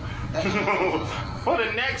 for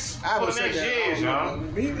the next years, y'all.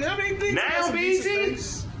 Now BET? Now BET?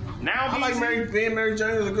 I like Being Mary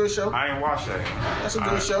Jane is a good show. I ain't watched that. That's a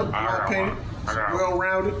good show, in my opinion.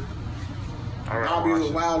 Well-rounded. Bobby's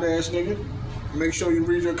a wild-ass nigga. Make sure you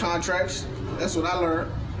read your contracts. That's what I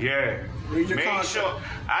learned. Yeah. Make sure.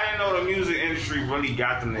 I didn't know the music industry really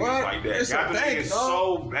got them niggas like that. Got them niggas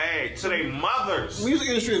so bad to their mothers. Music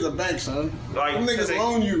industry is a bank, son. Like them niggas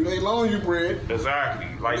loan you. They loan you bread. Exactly.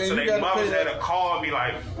 Like so their mothers had to call and be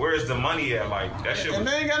like, "Where's the money at?" Like that shit. And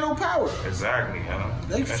they ain't got no power. Exactly.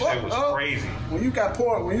 They that shit was crazy. When you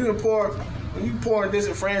poor and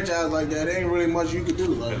disenfranchised like that, there ain't really much you can do.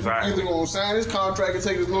 Like, you either gonna sign this contract and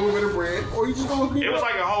take this little bit of bread, or you just gonna be. It was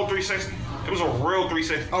like a whole 360. It was a real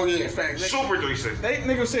 360. Oh yeah, facts. Super 360. They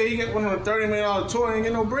niggas say he get one on a $30 million tour and ain't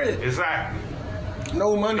get no bread. Exactly.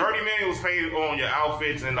 No money. $30 million was paid on your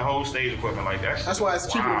outfits and the whole stage equipment like that. That's why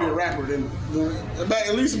it's cheaper to be a rapper than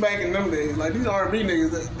at least back in them days. Like these R&B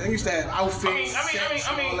niggas, they used to have outfits.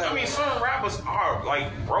 I mean, some rappers are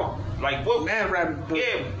like broke. Like what? Mad rappers.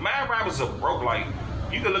 Yeah, mad rappers are broke. Like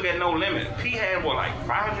you can look at No Limit. P had what, like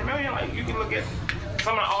 $500 million. Like you can look at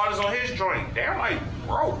some of the artists on his joint. They're like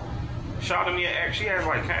broke. Shout out to me an ex. She has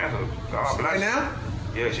like cancer. Right now?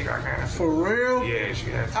 Yeah, she got cancer. For real? Yeah,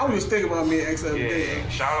 she has. I was just thinking about me and ex the other day.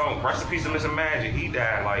 Shout out, rest in peace to Mr. Magic. He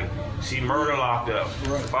died like she murder locked up.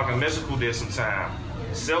 Right. Fucking Mystical did some time.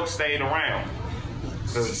 Silk stayed around.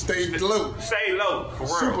 Stayed low. Stayed low, for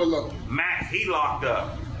real. Super low. Matt, he locked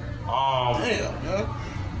up. Damn, man.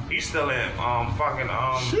 He's still in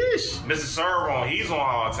Sheesh. Mr. Servo, he's on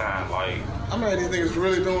hard time. Like I mean these niggas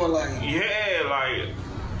really doing like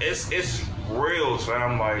it's real, so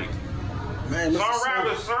I'm like man, some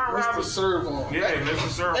rappers Mr. Servo. Yeah, Mr.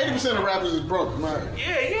 Servo. 80% of rappers is broke, man.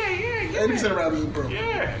 Yeah. 80% of rappers is broke.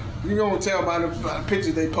 Yeah. You gonna tell by the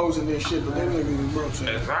pictures they post and their shit, but them niggas is broke. So.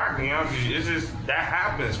 Exactly. It's just that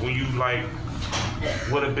happens when you like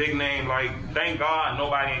with a big name. Like, thank God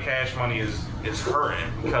nobody in Cash Money is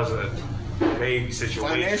hurting because of the baby situation.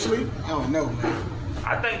 Financially, I don't know, man.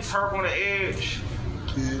 I think Turk on the edge.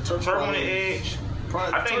 Yeah, Turk on the edge.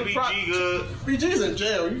 I think BG good. BG's in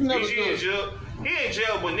jail. You never BG in jail. He in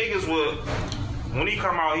jail, but niggas would when he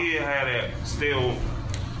come out here had that still.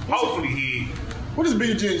 Hopefully he. What is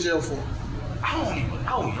BG in jail for? I don't even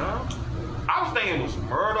know, man. I was thinking it was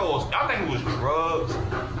murder, or I think it was drugs,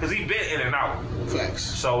 cause he been in and out. Facts.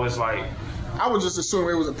 So it's like I would just assume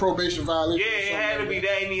it was a probation violation. Yeah, it had to be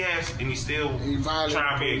that, and he still trying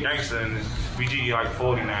to be a gangster, and BG like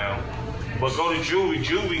 40 now. But go to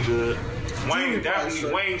Juvie good. Wayne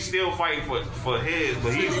definitely Wayne still fighting for his,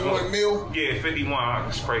 but he's 51 mil. Yeah, 51.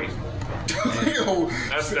 That's crazy. Yo,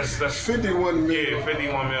 that's 51 million. Yeah,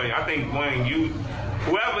 51 million. I think Wayne,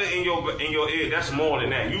 whoever in your ear, that's more than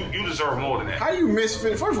that. You deserve more than that. How you miss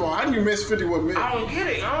 50? First of all, how do you miss 51 million? I don't get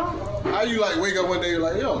it, huh? How you like wake up one day you're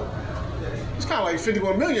like, yo, it's kind of like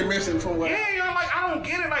 51 million missing from what? Yeah, I'm like, I don't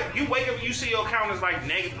get it. Like you wake up, and you see your account is like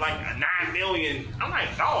negative, like 9 million. I'm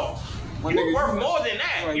like, dog. You worth more than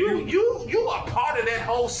that. Right, you are part of that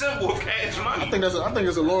whole symbol of Cash Money. I think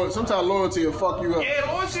it's a loyalty. Sometimes loyalty will fuck you up. Yeah,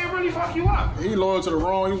 loyalty will really fuck you up. He was loyal to the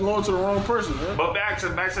wrong person. Man. But back to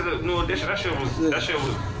the New Edition. That shit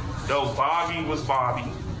was dope. Bobby was Bobby.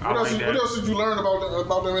 What else did you learn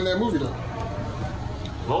about them in that movie though?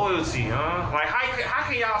 Loyalty, huh? Like how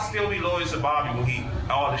can y'all still be loyal to Bobby when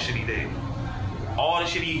all the shit he did, all the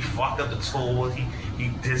shit he fucked up the tours,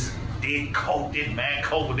 he did coke, did mad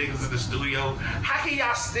coke with niggas in the studio. How can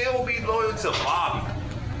y'all still be loyal to Bobby?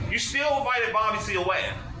 You still invited Bobby to your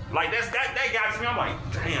wedding. Like that got to me. I'm like,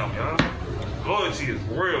 damn, yo. Loyalty is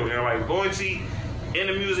real, yo. Like loyalty in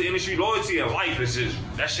the music industry, loyalty in life is just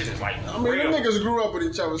that shit is like. I mean, them niggas grew up with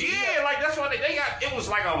each other. So yeah, like that's why they got. It was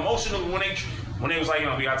like emotional when they was like,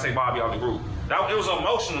 we gotta take Bobby out the group. It was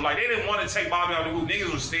emotional. Like, they didn't want to take Bobby out of the group.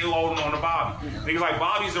 Niggas was still holding on to Bobby. Niggas like,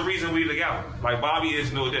 Bobby's the reason we together. Like, Bobby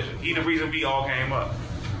is New Edition. He the reason we all came up.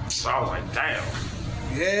 So I was like, damn.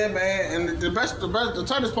 Yeah, man. And the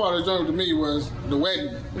tightest part of the journey to me was the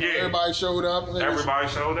wedding. Yeah. Everybody showed up. Everybody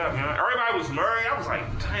showed up, man. Everybody was married. I was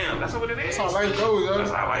like, damn, that's what it is. That's how life goes, yo.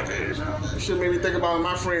 That's how life is, yo. That shit made me think about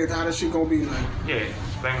my friends, how this shit gonna be like. Yeah.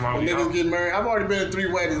 Think about when niggas get married. I've already been to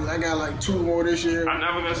 3 weddings. I got like 2 more this year. I've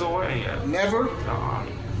never been to a wedding yet. Never? No.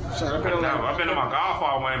 I've been to my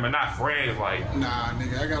godfather wedding, but not friends. Like, nah,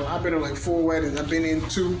 nigga. I've been to like 4 weddings. I've been in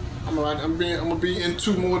 2. I'm gonna be in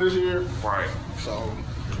 2 more this year. Right. So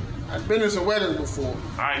I've been in some weddings before.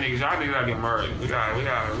 All right, niggas, y'all niggas gotta get married. We got.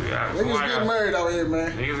 Niggas get married out here,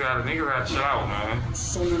 man. Niggas gotta chill out, man.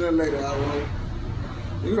 Sooner than later, I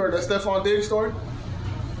will. You heard that Stephon Diggs story?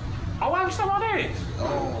 Oh, why was Stephon Diggs?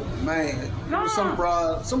 Oh man, no. Some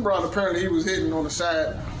broad apparently he was hitting on the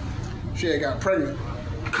side. She had got pregnant.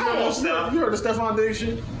 Come on, Steph. You heard the Stephon Diggs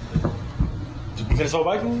shit? You finished all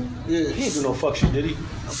Viking? Yeah. He didn't do no fuck shit, did he?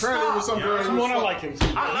 Apparently it was some girl. Come on, I like him.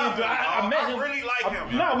 I met him. I really like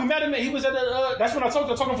him. No, we met him. He was at the. That's when I talked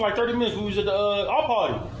to him for like 30 minutes. We was at the our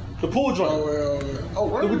party. The pool joint.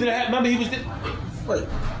 Right. Remember he was there? Wait.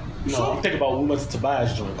 No, I'm thinking about when we went to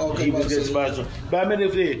Tobias joint. Okay, he was there Tobias joint. But I mean,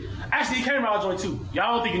 if they actually he came to our joint too.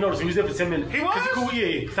 Y'all don't think you noticed? He was there for 10 minutes. He was? Cool,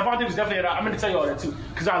 yeah. Stephon was definitely. I meant to tell you all that too,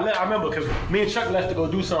 because I remember because me and Chuck left to go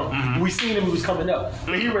do something. Mm-hmm. We seen him. He was coming up,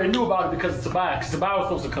 but he already knew about it because of Tobias. Because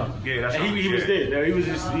Tobias was supposed to come. Yeah, that's and he was there. He was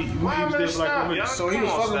just he was there for like 1 minute. So he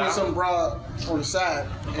was fucking with some broad on the side,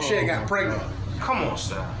 and she had got pregnant. Come on,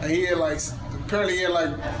 Steph. And he had apparently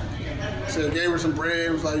said gave her some bread.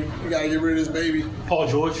 It was like, you gotta get rid of this baby. Paul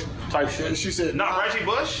George type shit. And she said, not Reggie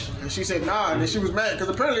Bush. And she said, nah. And then she was mad because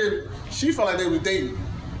apparently she felt like they was dating.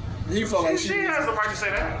 He felt like she has the right to say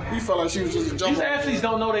that. He felt like she was just a jump. These athletes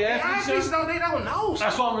don't know they athletes. They don't know.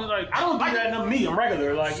 That's why I'm like, I don't do that to me. I'm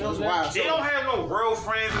regular. Like, they don't have no real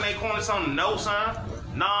friends in their corner. Something no, son.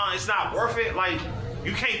 Nah, it's not worth it. Like.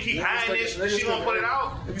 You can't keep hiding this. She gonna put it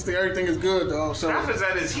out. Niggas think everything is good though. So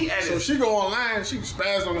so she go online. She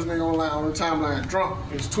spazzed on this nigga online on her timeline, drunk.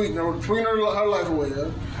 He's tweeting her life away.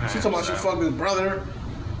 She talking about she fucked his brother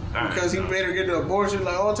because he made her get the abortion,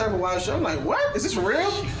 like all type of wild shit. I'm like, what? Is this real?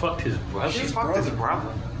 She fucked his brother. She fucked his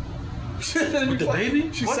brother. With the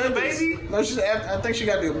baby? She said the baby? No, she said, I think she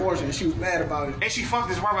got the abortion and she was mad about it. And she fucked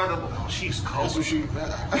his brother. Oh, she's cold. That's what she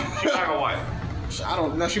black or white? I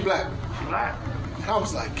don't know. She black. She black. I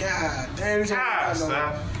was like, God damn.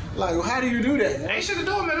 Steph. Like, how do you do that? Ain't shit to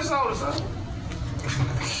do in Minnesota, son.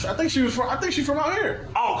 I think she's from out here.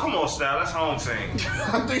 Oh, come on, Steph. That's home team.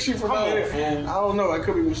 I think she's from out here. Fool. I don't know. I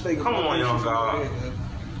could be mistaken. Come on, young God.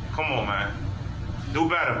 Come on, man. Do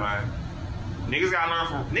better, man. Niggas gotta learn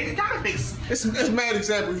from niggas. Gotta think. It's mad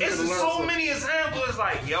examples. It's so many examples. It's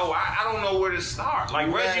like, yo, I don't know where to start.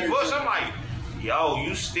 Like Reggie Bush, I'm like, yo,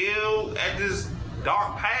 you still at this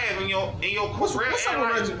dark path in your career. What's up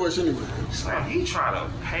with Reggie Bush anyway? Like, he trying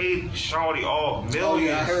to pay Shorty off millions. Oh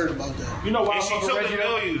yeah, I heard about that. You know why I fuck with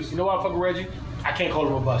Reggie? You know why I fuck with Reggie? I can't call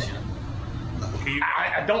him a bust, you know.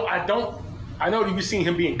 I don't. I know that you've seen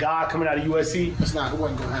him being God coming out of USC. It wasn't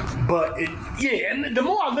gonna happen. But and the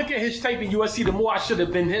more I look at his tape in USC, the more I should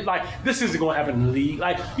have been hit. Like, this isn't gonna happen in the league.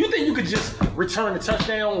 Like, you think you could just return a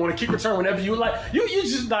touchdown or a kick return whenever you like? You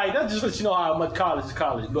just like that just lets you know how much college is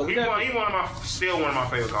college. But he's still one of my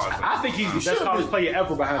favorite college players. I think he's the best college player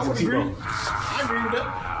ever behind Tim Tebow. I agree with that.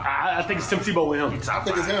 I think it's Tim Tebow with him. I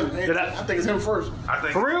think it's him. I think it's him first.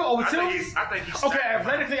 For real? Over Tim? I think he's okay,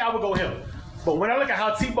 athletically, I would go him. But when I look at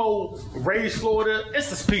how Tebow raised Florida,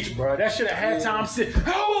 it's the speech, bro. That shit at halftime said,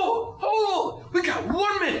 hold on, we got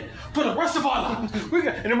 1 minute for the rest of our lives.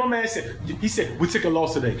 And then my man said, we took a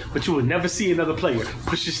loss today, but you will never see another player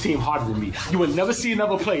push this team harder than me. You will never see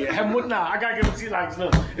another player. I gotta give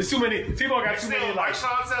him it's too many. Tebow got too many. Like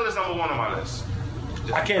Sean Taylor's number one on my list.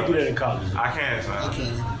 I can't do that in college. I can't,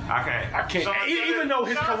 son. I can't. Even though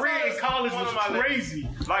his career in college was crazy.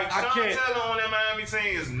 Like, Sean Taylor on that Miami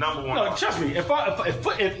team is number one. No, trust me. If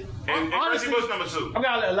Reggie Bush number two. I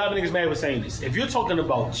got a lot of niggas mad with saying this. If you're talking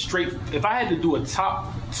about if I had to do a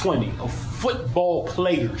top 20 of football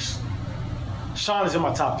players, Sean is in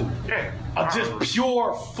my top 3. Yeah. Just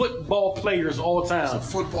pure football players all time.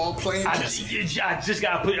 Football playing. I just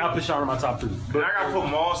gotta put Sean in my top 3. But I gotta put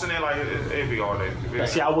Moss in there, like it'd be all day.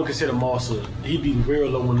 See, I wouldn't consider Moss. He'd be real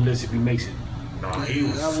low on the list if he makes it. No, he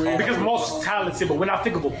was because Moss is talented, but when I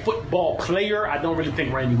think of a football player, I don't really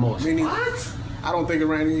think Randy Moss. What? I don't think of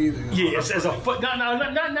Randy either. Yeah, as a foot.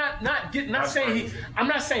 Not saying I'm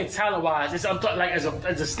not saying talent wise. I'm talking like as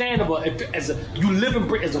a stand up, you live in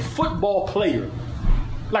Britain as a football player.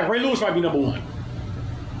 Like Ray Lewis might be number 1.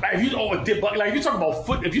 Like if you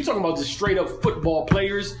talking about just straight up football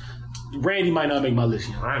players, Randy might not make my list.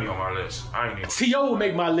 You know? Randy on my list. I ain't even. T.O. would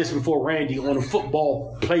make my list before Randy on a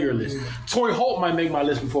football player list. Yeah. Torrey Holt might make my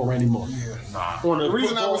list before Randy Moss. Yeah. Nah. On the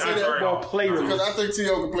reason I would say that football player list. Because I think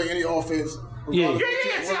T.O. can play any offense. Regardless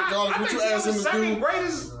what you ask him to do.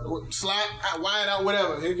 Greatest slide, wide out,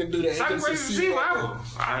 whatever. He can do that. Second greatest receiver ever.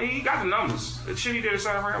 He got the numbers. The shit he did at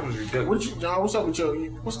South Africa was ridiculous. John, what's up with your?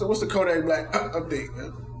 What's the Kodak Black update?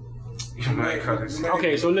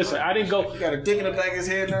 Okay, so listen, I didn't go. He got a dick in the back of his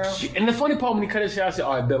head now. And the funny part when he cut his hair, I said,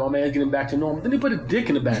 "All right, bet my man's getting back to normal." Then he put a dick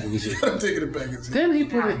in the back of his head. A dick in the back of his head. Then he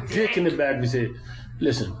put a dick in the back of his head.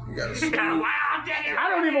 Listen, I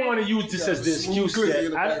don't even want to use this as the excuse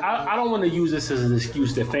that I don't want to use this as an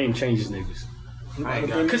excuse that fame changes niggas.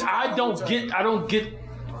 Because I don't get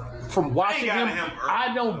from watching him.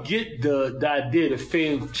 I don't get the idea that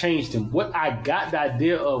fame changed him. What I got the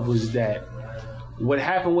idea of was that what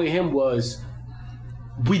happened with him was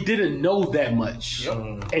we didn't know that much,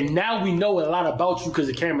 and now we know a lot about you because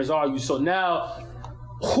the cameras are you. So now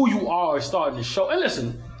who you are is starting to show. And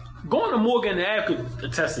listen. Going to Morgan and Ab could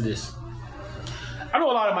attest to this. I know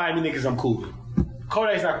a lot of Miami niggas I'm cool with.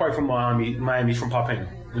 Kodak's not quite from Miami. Miami's from Papena.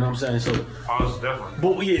 You know what I'm saying? So, it's different.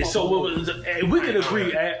 But yeah, so we can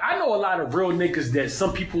agree. I know a lot of real niggas that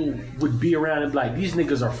some people would be around and be like, these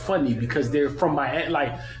niggas are funny because they're from Miami.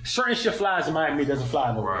 Like, certain shit flies in Miami doesn't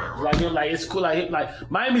fly nowhere. Right. Like, you know, like it's cool. Like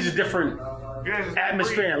Miami's a different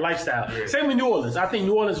atmosphere and lifestyle. Yeah. Same with New Orleans. I think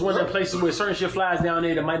New Orleans is one of the places where certain shit flies down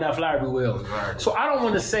there that might not fly very well. Right. So I don't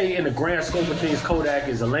want to say in the grand scope of things Kodak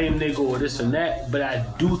is a lame nigga or this and that, but I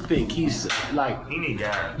do think he's like he need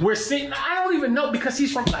guys. We're seeing. I don't even know because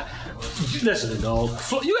he's from. Like, listen, dog.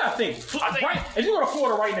 You gotta think. Right, if you go to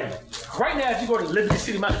Florida right now, if you go to Liberty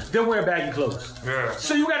City, they're wearing baggy clothes. Yeah.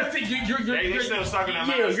 So you gotta think. You're still stuck in that.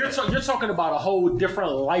 Yeah, you're talking about a whole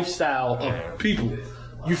different lifestyle of people.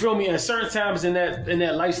 You feel me? At certain times in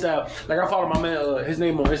that lifestyle, like I follow my man, his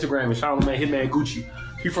name on Instagram is shout out my man Hitman Gucci.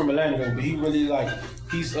 He from Atlanta though, but he really like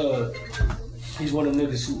he's one of the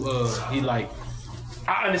niggas who he like.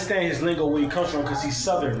 I understand his lingo where he comes from because he's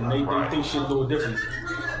Southern and they think shit a little different.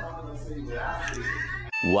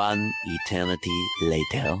 One eternity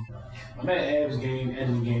later. My man Ab's game,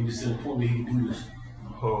 ending the game, just to the point where he can do this.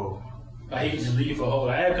 Oh. Like he can just leave for a whole.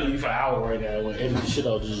 Ab could leave for an hour right now and edit the shit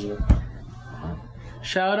out just.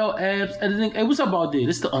 Shout out Abs editing. Hey, what's up out there?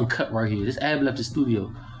 This is the uncut right here. This Ab left the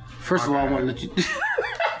studio. First of all, I want to let you.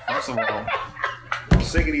 First of all, I'm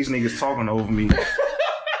sick of these niggas talking over me.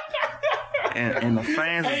 And the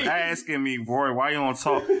fans is asking me, Roy, why you don't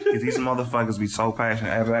talk? Because these motherfuckers be so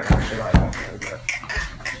passionate.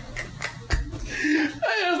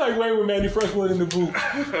 It's like Wayne with Manny Freshwood in the booth.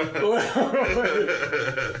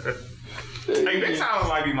 Hey, Big Time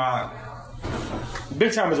might be mine.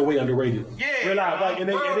 Big Time is way underrated. Yeah. Real live. Like, and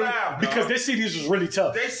they, because their CDs was really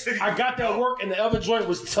tough. I got that work and the other joint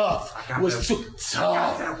was tough. Tough. I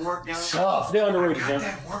got that work, yo. Tough. They're underrated,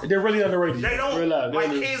 man. They're really underrated. They don't. Real live.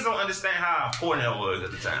 Kids don't understand how important that was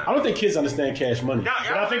at the time. I don't think kids understand Cash Money.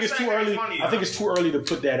 But I think it's too early. I think it's too early to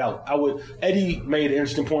put that out. Eddie made an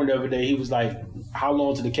interesting point the other day. He was like, how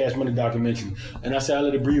long to the Cash Money documentary? And I said, I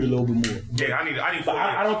let it breathe a little bit more. Yeah, I need. But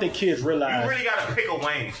I don't think kids realize. You really gotta pick a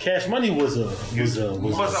lane. Cash Money was a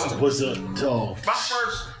dog. My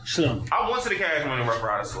first. I went to the Cash Money Rough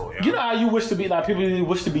Rider store. You know how you wish to be like people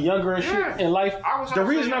wish to be younger and shit in life. The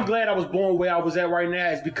reason I'm glad I was born where I was at right now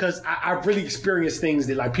is because I really experienced things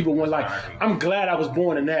that like people weren't like. I'm glad I was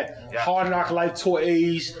born in that Hard Knock Life tour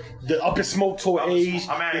age, the Up in Smoke tour age,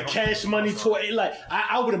 the Cash Money tour age. Like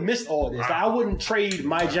I would have missed all this. Like, I wouldn't trade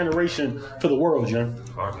my generation for the world, John.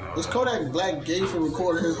 Was Kodak Black gay for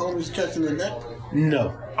recording his homies catching the net?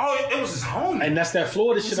 No. Oh, it was his homie. And that's that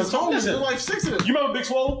Florida shit I'm talking about. Like 6 of them. You remember Big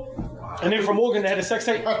Swole? And then from Morgan that had a sex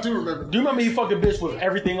tape? I do remember. Do you remember he fucked a bitch with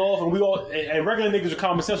everything off and we all, and regular niggas with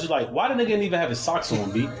common sense was like, why the nigga didn't even have his socks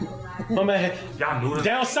on, B? My man, y'all knew that.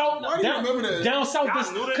 Down south, why do you remember that? Down south,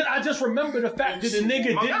 cause I just remember the fact that the nigga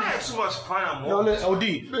didn't. I had too much fun on Morgan. No,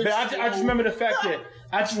 OD. But I just remember the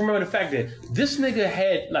fact that this nigga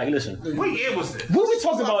had, like, listen. What year was this? What we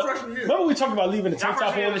talking about? Remember we talking about leaving the tank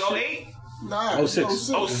top on this shit? Nah,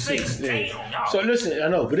 06. 06. Damn. So listen, I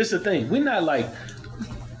know, but this is the thing. We're not like,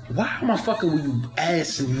 why am I fucking with you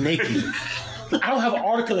ass naked? I don't have an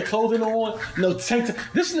article of clothing on, no tank top.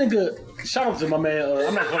 This nigga, shout out to my man,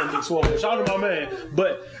 I'm not calling him Big Swole, shout out to my man,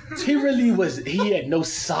 but he had no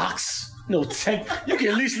socks, no tank. You can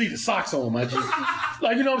at least leave the socks on, my G.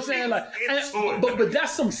 Like, you know what I'm saying? Like, but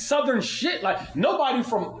that's some southern shit. Like, nobody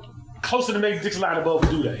from closer to make Dixie Line above would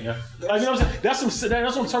do that, yeah. Like, you know what I'm saying?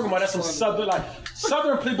 That's what I'm talking about. That's some southern, like,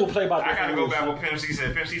 southern people play by. I gotta go back with Pimp C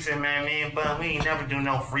said. Pimp C said, man, but we ain't never do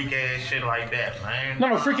no freak ass shit like that, man.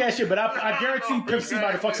 No freak ass shit, but I guarantee Pimp C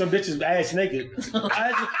might have fucked some bitches ass naked.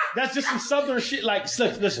 That's just some southern shit. Like,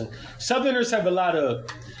 listen, Southerners have a lot of.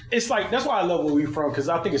 It's like, that's why I love where we're from, because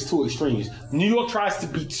I think it's two extremes. New York tries to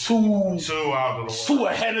be too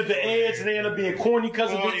ahead of the edge, and they end up being corny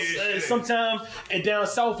because of it sometimes. And down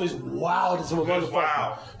south is wild as a motherfucker.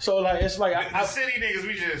 Wow. So like, it's like the city niggas,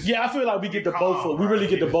 we just I feel like we get the both of. We really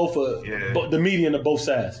get the both of the median of both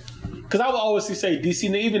sides. Because I would always say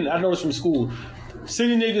DC, even I noticed from school.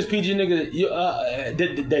 City niggas, PG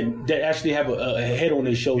niggas, that actually have a head on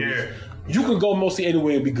their shoulders. Yeah. You can go mostly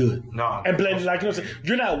anywhere and be good. No. And blend, like, you know what I'm saying?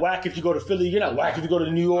 You're not whack if you go to Philly. You're not whack if you go to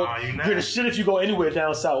New York. No, you're the shit if you go anywhere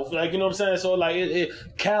down south. Like, you know what I'm saying? So, like,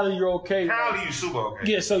 Cali, you're okay. Cali, you super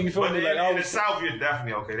okay. Yeah, so you feel me? Like, in the south, you're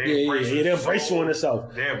definitely okay. They embrace you in the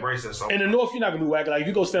south. They embrace it so in the north, you're not going to be whack. Like, if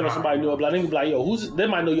you go stand on somebody in New York, like, they can be like, yo, they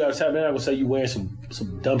might know you out of town. They're not going to say you wearing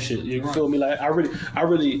some dumb shit. You feel me? Like, I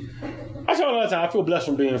really I tell you all the time, I feel blessed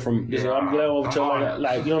from being from this. I'm glad over to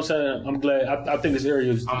like, you know what I'm saying? I'm glad. I think this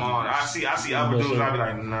area is. I'm on. I see other dudes. I be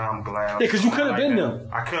like, nah, I'm glad. Yeah, because you could have been them.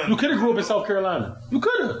 I couldn't. You could have grew up in South Carolina. You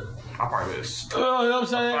could have. I probably is. You know what I'm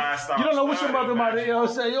saying? You don't know what your mother might. You know what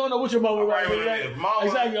I'm saying? You don't know what your mother might.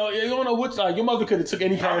 Exactly. You don't know what. Like, your mother could have took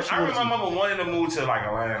any path. I remember my mother wanted to move to like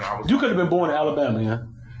Atlanta. You could have been born in Alabama, yeah.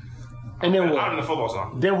 And then what? I'm in the football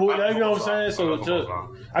song. Then what? You know what I'm saying? So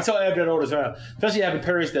I tell Ab that all the time, especially having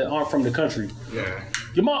parents that aren't from the country. Yeah.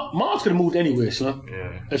 Your moms could have moved anywhere, son.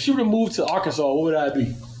 Yeah. If she would have moved to Arkansas, what would I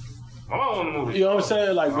be? My mom wanted to move. You know what I'm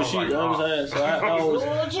saying? Like, but she, you know what I'm saying? So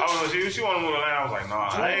she wanted to move to Atlanta. I was like, nah.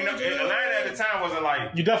 Atlanta at the time wasn't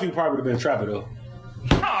like. You definitely probably would have been a trapper though.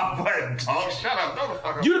 Nah, but dog, shut up,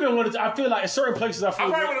 motherfucker. You'd have been one of. I feel like in certain places, I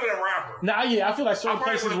probably would have been a rapper. Nah, yeah, I feel like certain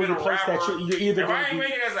places would have placed that you're either. If I ain't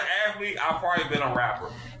making it as an athlete, I've probably been a rapper.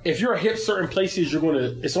 If you're a hip, certain places you're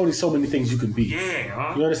gonna. It's only so many things you can be. Yeah,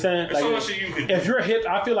 huh? You understand? There's like, so much shit you can do. If you're hip,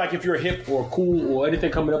 I feel like if you're hip or cool or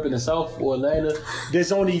anything coming up in the South or Atlanta,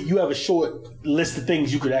 there's only you have a short list of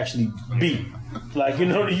things you could actually be. Like, you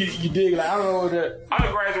know, you dig. Like, I don't know that. I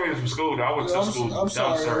done graduated from school though. I went to school. I'm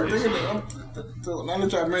sorry. Now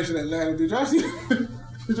that y'all mentioned Atlanta, did y'all see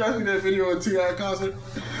that video of T.I. concert?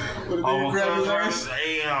 Where the nigga grabbed his ass?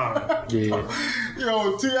 Yeah.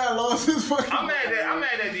 Yo, T.I. lost his fucking. I'm mad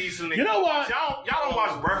that these niggas. You know what? Y'all don't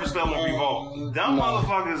watch Breakfast Club on Revolt. Them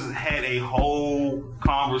motherfuckers had a whole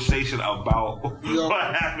conversation about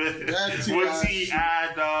what happened with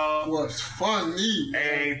T.I. dog. Was funny.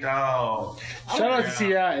 Hey dog. Shout out to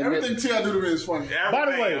T.I. Everything T.I. do to me is funny.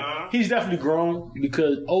 By the way, he's definitely grown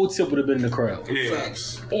because Old Tip would have been in the crowd. Yeah.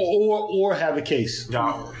 Facts. Or have a case.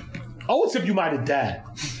 Y'all. Old Tip, you might have died.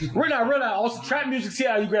 Realize, also, trap music,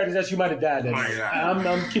 T.I., you grabbed his ass, you might have died.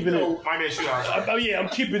 I'm keeping it. My man, shoot out. Oh, yeah, I'm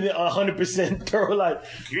keeping it 100% thorough. Like,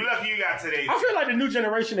 you lucky you got today. I feel like the new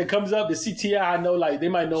generation that comes up, the CTI, I know, like, they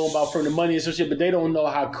might know about From the Money and some shit, but they don't know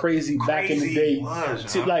how crazy back in the day.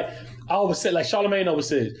 Like, I always said, like Charlamagne always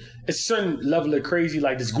said, it's a certain level of crazy,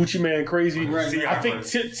 like this Gucci Man crazy. Right. I think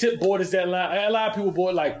Tip bought us that line. A lot of people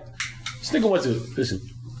bought, like, this nigga went to, listen.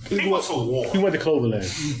 He went to war. He went to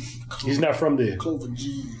Cloverland. He's not from there. Clover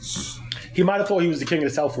G's. He might have thought he was the king of the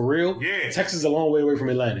South for real. Yeah. Texas is a long way away from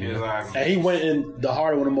Atlanta. Exactly. And he went in the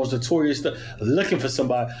heart of one of the most notorious stuff, looking for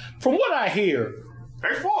somebody. From what I hear,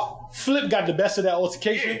 they fought. Flip got the best of that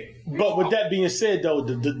altercation. Yeah, but with that being said, though,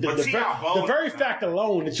 the very fact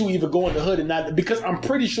alone that you even go in the hood and not, because I'm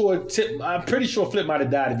pretty sure Flip might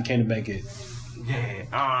have died if he came to Bankhead.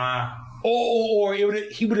 Yeah. Or he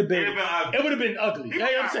would have been ugly. You know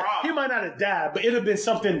what I'm saying? He might not have died, but it'd have been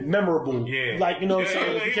something memorable. Yeah. Like, you know what I'm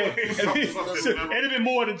saying? It'd have been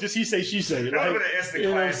more than just he say, she say. That would have been an instant. You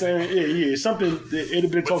know what I'm saying? Yeah. Something, it'd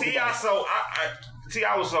have been talked about.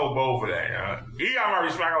 T.I. was so bold for that. He got my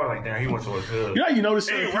respect. I was like, damn, he went to his hood. You know, you notice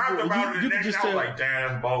certain people. You could just tell. I was like, damn,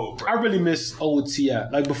 that's bold, bro. I really miss old T.I.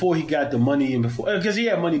 Like, before he got the money and before, because he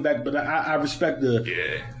had money back, but I respect the.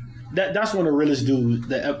 Yeah. That's one of the realest dudes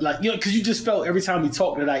that, like, you know, because you just felt every time he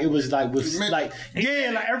talked that, like, it was like with like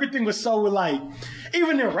everything was so like,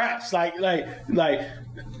 even in raps, like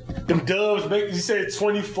them dubs make, you said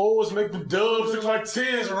 24s make them dubs look like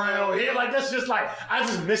 10s around here, like that's just like I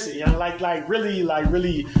just miss it, you know, like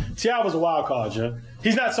really T.I. was a wild card, you know?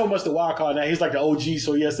 He's not so much the wild card now. He's like the OG,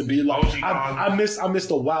 so he has to be like. I miss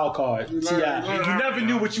the wild card. T.I. You never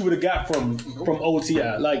knew what you would have got from old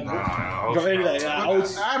T.I. Like,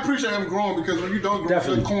 I appreciate him growing because when you don't grow,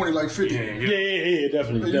 you feel corny like 50. Yeah,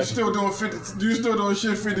 definitely. You still doing 50. You still doing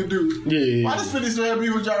shit 50 do. Yeah. Why does 50 still have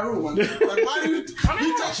beef with Ja Rule? Like, why do you?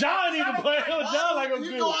 John even play on John like a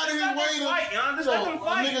good. You go out of his way to a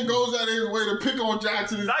nigga goes out of his way to pick on John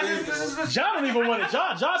to this day. John don't even want it.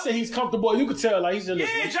 John said he's comfortable. You could tell like he's.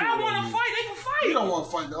 Yeah, John want to fight. They can fight. You don't want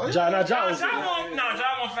to fight though. John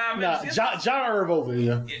want 5 minutes. John Irv over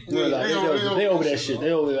here. They over that shit.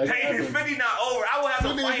 They over that. Hey, 50 not over. I would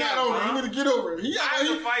have to fight. 50 not over. You need to get over it. I have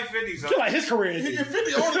to fight 50. Feel like his career. He get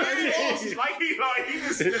 50 older than he lost. He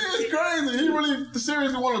just. It's crazy. He really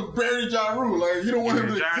seriously want to bury Ja Rule. Like you don't want him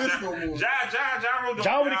to exist no more.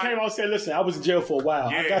 John when he came out and said, "Listen, I was in jail for a while.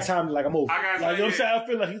 I got time. Like I'm over. Like you know what I'm saying? I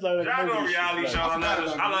feel like he's like. John doing reality show.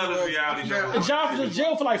 I love the reality show. John was in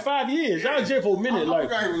jail for like 5 years. John was in jail for a minute.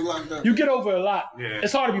 Like you get over a lot.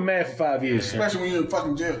 It's hard to be mad for 5 years, especially when you're in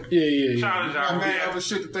fucking jail. Yeah. Other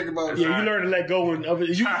shit to think about. Yeah, you learn to let go and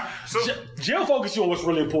jail focus you on what's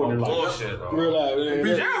really important in life. Bullshit though. Real life.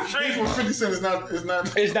 Beef with 50 Cent is not.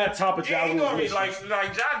 It's not top of Ja Rule's list. Like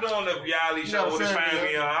John doing the reality show with his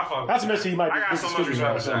family. That's a message he might be. I got so much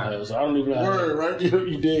respect for so I don't even know. Word, right?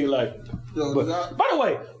 You dig like. But, by the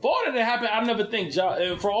way, for all that happened, I never think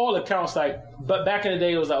for all accounts, like, but back in the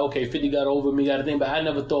day, it was like, okay, 50 got over me, got a thing, but I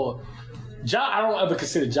never thought. I don't ever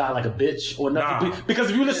consider Ja like a bitch or nothing. Because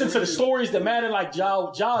if you listen to the stories that matter, like Ja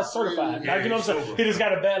is certified. Like, you know what I'm saying? He just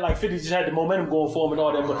got a bad, like 50 just had the momentum going for him and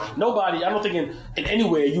all that. But nobody, I don't think in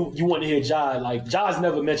anywhere you want to hear Ja. Like, Ja's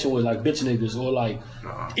never mentioned with like bitch niggas or like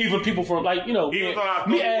even people from like, you know, me and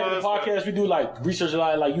the podcast, we do like research a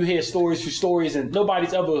lot. Like, you hear stories and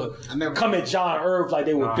nobody's ever come at Ja and Irv like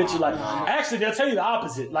they were bitches. Like, actually, they'll tell you the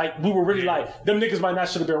opposite. Like, we were really like, them niggas might not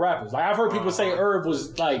should have been rappers. Like, I've heard people say Irv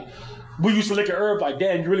was like, we used to look at Irv like,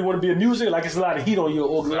 damn, you really want to be a music? Like, it's a lot of heat on you.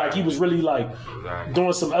 Or like, he was really like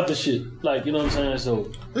doing some other shit. Like, you know what I'm saying?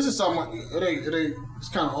 So this is something. It's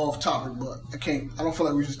kind of off topic, but I don't feel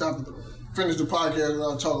like we should finish the podcast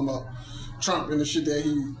without talking about Trump and the shit that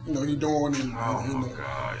he doing.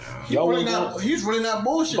 He's really not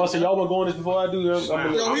bullshit. Buster, y'all want to go on this before I do? I'm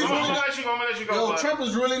gonna let you go. Yo, Trump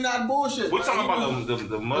is really not bullshit. We're talking about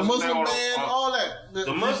the Muslim ban, all that.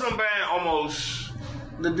 The Muslim ban almost.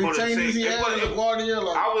 The detainees he had in LaGuardia.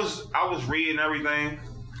 Like, I was reading everything.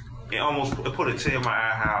 It put a tear in my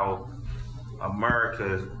eye how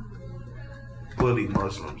America bully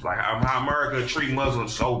Muslims. Like how America treat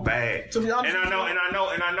Muslims so bad. To be honest, and I know.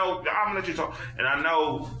 I'm gonna let you talk. And I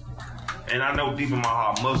know deep in my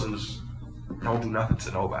heart, Muslims don't do nothing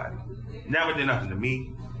to nobody. Never did nothing to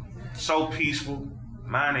me. So peaceful,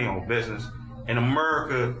 mind their own business. And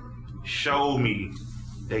America showed me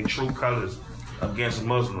their true colors against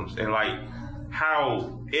Muslims and like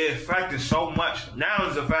how it affected so much. Now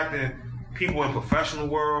it's affecting people in professional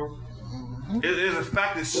world. It is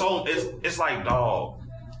affected so. It's like, dog,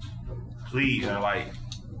 please, and like,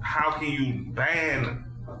 how can you ban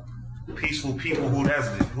peaceful people who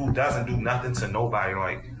doesn't do nothing to nobody?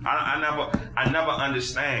 Like, I never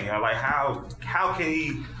understand. You know, like how can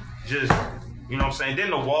he just, you know what I'm saying? Then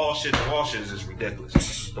the wall shit is just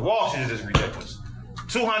ridiculous. The wall shit is just ridiculous.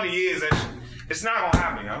 200 years. It's not gonna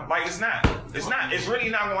happen, yo. Like, it's not. It's really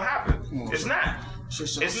not gonna happen. It's not.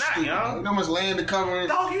 It's not, yo. You know how much land to cover?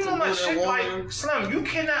 Dog, you know how much shit, like, Slim, you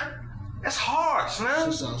cannot. That's hard, Slim.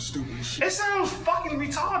 It sounds stupid shit. It sounds fucking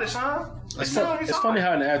retarded, son. It's funny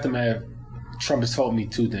how in the aftermath, Trump has taught me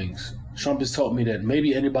two things. Trump has taught me that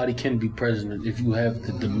maybe anybody can be president if you have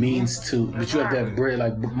the means to, but you have to have bread.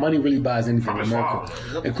 Like, money really buys anything in America,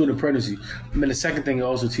 including presidency. I mean, the second thing it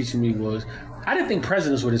also teaching me was, I didn't think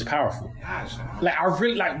presidents were this powerful. Like, I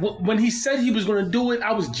really, like, when he said he was going to do it,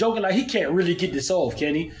 I was joking, like, he can't really get this off,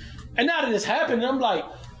 can he? And now that it's happened, I'm like,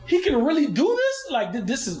 he can really do this? Like,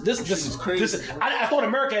 this is crazy. I thought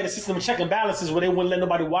America had a system of check and balances where they wouldn't let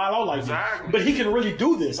nobody wild out like that. But he can really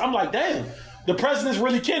do this. I'm like, damn, the presidents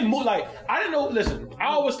really can move. Like, I didn't know, listen, I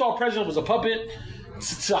always thought president was a puppet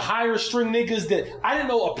to hire string niggas. That I didn't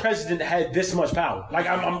know a president had this much power. Like,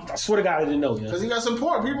 I swear to God, I didn't know. Because he got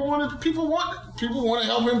support. People want to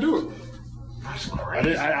help him do it. I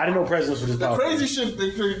didn't know presidents were this powerful.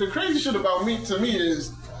 The crazy shit about me, to me,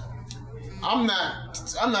 is I'm not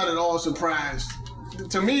at all surprised.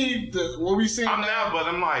 To me, what we see now, but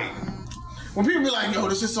I'm like, when people be like, "Yo,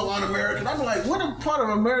 this is so un-American," I'm like, "What part of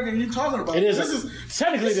America are you talking about?" It is.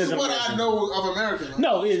 Technically, this is what I know of America. Like.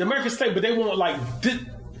 No, it's American state, but they want like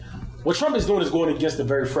what Trump is doing is going against the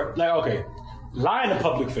very like, okay, lie in the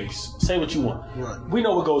public face, say what you want. Right. We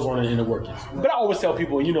know what goes on in the workings. Right. But I always tell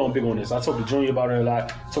people, and you know I'm big on this. I talk to Junior about it a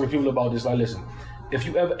lot. I talk to people about this. Like, listen, if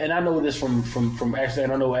you ever, and I know this from actually,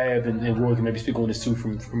 and I know Ab and Roy can maybe speak on this too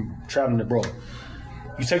from traveling abroad.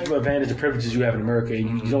 You take advantage of the privileges you have in America,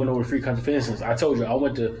 and you don't know what a free country. For instance, I told you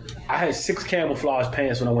I had 6 camouflage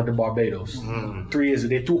pants when I went to Barbados. 3 years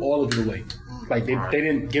ago, they threw all of it away. Like, they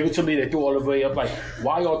didn't give it to me, they threw all of it away. I'm like,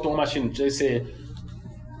 why y'all throwing my shit? They said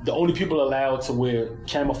the only people allowed to wear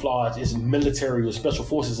camouflage is military or special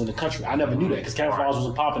forces in the country. I never knew that because camouflage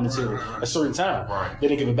wasn't popping until a certain time. They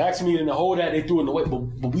didn't give it back to me, and the whole that they threw it away.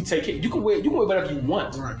 But we take it. You can wear whatever you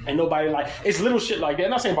want, and nobody like it's little shit like that. I'm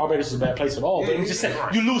not saying Barbados is a bad place at all, but I'm just saying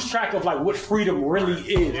you lose track of like what freedom really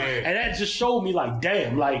is, and that just showed me like,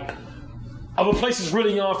 damn, like. Other places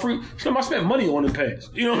really free. I spent money on them pants.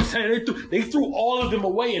 You know what I'm saying? They threw all of them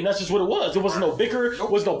away, and that's just what it was. There wasn't no bicker. There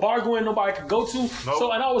was no bargaining nobody could go to.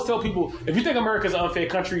 So, and I always tell people, if you think America's an unfair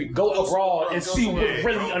country, go abroad and see what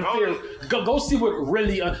really unfair. Go see what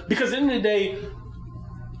really because at the end of the day,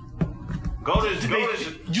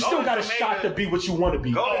 you still got a shot to be what you want to be.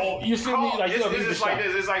 You feel me? Like it's just like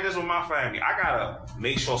this. It's like this with my family. I gotta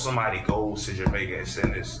make sure somebody goes to Jamaica and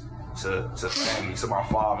send this to family, to my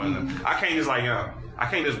father. And I can't just I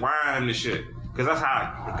can't just wire him this shit. Because that's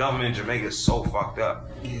how the government in Jamaica is so fucked up.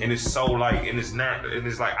 Yeah. And it's so like, and it's not, and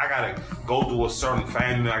it's like, I gotta go through a certain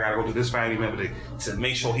family member, I gotta go through this family member to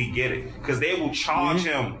make sure he get it. Because they will charge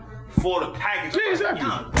him for the package. Yeah, exactly.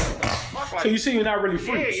 So you see, you're not really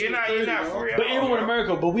free. Yeah, you're not free. But even with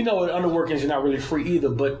America, but we know with underworkings, you're not really free either.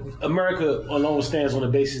 But America alone stands on the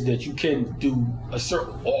basis that you can do a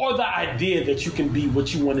certain, or the idea that you can be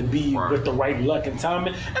what you want to be with the right luck and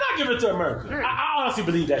timing. And I give it to America. Yeah. I honestly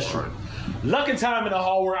believe that's true. Luck and time in the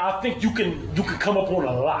hard work, I think you can come up on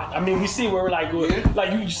a lot. I mean, we see where like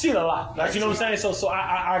you see it a lot. Like, you know what I'm saying? So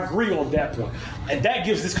I agree on that point. And that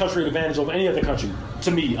gives this country an advantage over any other country,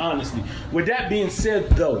 to me, honestly. With that being said,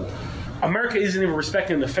 though, America isn't even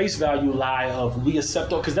respecting the face value lie of we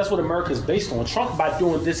accept, because that's what America is based on. Trump, by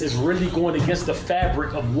doing this, is really going against the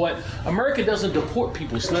fabric of what America doesn't deport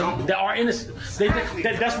people, Slim. They are innocent.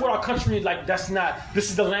 That's what our country like. That's not.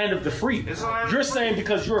 This is the land of the free. You're saying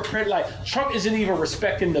because you're a parent, like Trump isn't even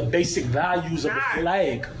respecting the basic values of the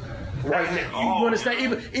flag. Right now, you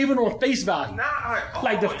understand? Even on face value,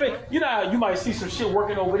 like the face, you know, you might see some shit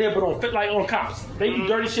working over there, but on cops, they do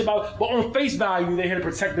dirty shit about. But on face value, they're here to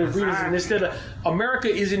protect their readers, and instead of America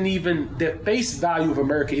isn't even the face value of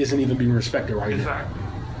America isn't even being respected right now.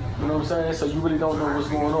 You know what I'm saying? So you really don't know what's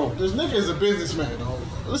going on. This nigga is a businessman, though.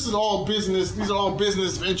 This is all business. These are all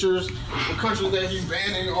business ventures. The countries that he's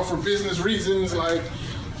banning are for business reasons. Like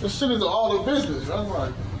this shit is all a business. I'm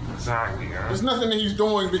like. Exactly, yeah. There's nothing that he's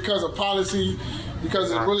doing because of policy,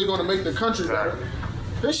 because it's really going to make the country better.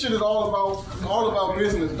 This shit is all about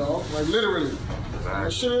business, dog. Like literally.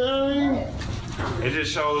 That shit, it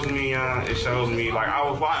just shows me. Like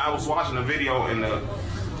I was watching a video and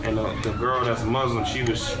the girl that's Muslim. She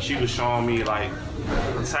was showing me like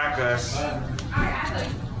protect us. I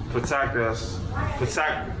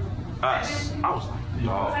was like.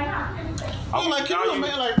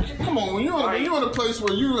 Come on, when you're in a place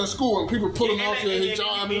where you're in school and people pulling off your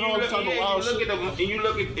hijab and all that type of wild shit. And you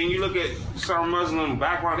look at some Muslim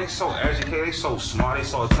background, they so educated, they so smart, they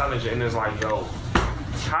so intelligent, and it's like, yo,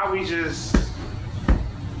 how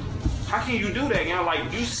can you do that? You know,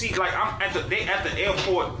 like you see, like they at the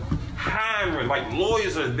airport hiring, like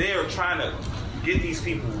lawyers are there trying to get these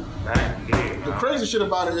people back. The crazy shit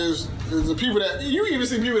about it is the people that you even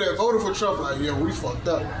see people that voted for Trump like, yo, we fucked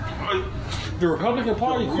up. The Republican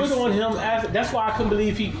Party quit on him. That's why I couldn't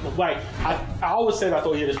believe he. Like I always said, I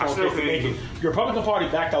thought he had a strong case to make it. The Republican Party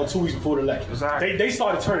backed out 2 weeks before the election. Exactly. They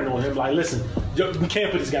started turning on him. Like, listen, we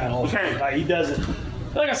can't put this guy in office. Like he doesn't.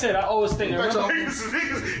 Like I said, I always think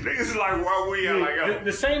niggas is like, why we are like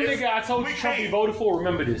the same nigga I told you Trump he voted for.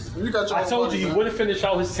 Remember this? I told you he wouldn't finish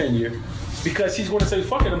out his tenure. Because he's going to say,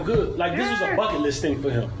 fuck it, I'm good. Like, this was a bucket list thing for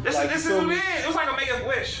him. This is what it is. It was like a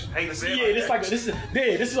make-a-wish. Hate to say it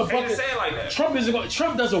this is a bucket. Hate to say it like that.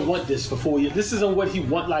 Trump doesn't want this for 4 years. This isn't what he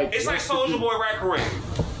want. Like it's like Soulja Boy Rat Parade.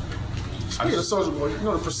 Speaking of Soulja Boy, you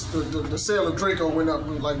know the sale of Draco went up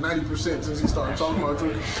like 90% since he started talking about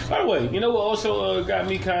Draco. By the way, you know what also got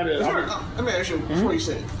me kind of... Let me ask you before you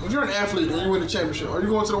say it. If you're an athlete and you win the championship, are you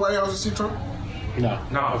going to the White House to see Trump? No,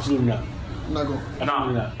 absolutely not. I'm not going. No,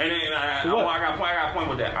 and then I got a point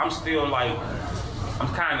with that. I'm still like, I'm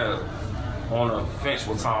kind of on the fence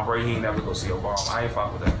with Tom Brady. He ain't never go see Obama. I ain't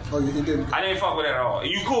fuck with that. Oh, you didn't? I didn't fuck with that at all.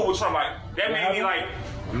 You cool with Trump? Like that made me like.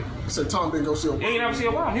 I said Tom didn't go see Obama. He ain't never see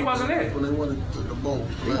Obama. He wasn't there when they won the bowl.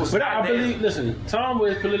 But I believe. Listen, Tom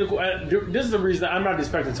was political. This is the reason I'm not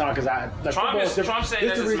expecting Tom because Trump said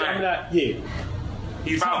that's his man. I'm not. Yeah.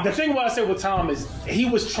 The thing what I said with Tom is he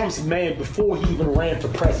was Trump's man before he even ran for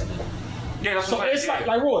president. Yeah, that's so it's like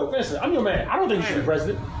Roy, for instance, I'm your man. I don't think you should be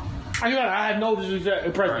president. I have no desire to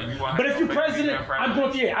be president. Right, but if you're president, I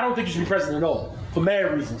don't think you should be president at all. For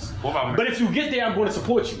mad reasons. What about me? But if you get there, I'm going to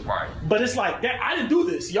support you. Right. But it's like that. I didn't do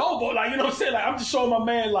this. Y'all vote like, you know what I'm saying? Like I'm just showing my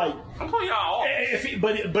man like. I'm putting y'all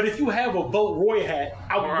off. But if you have a vote Roy hat,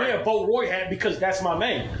 I would wear a vote Roy hat because that's my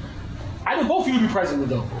man. I didn't vote for you to be president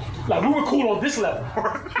though. Like we were cool on this level.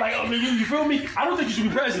 Like I mean, you feel me? I don't think you should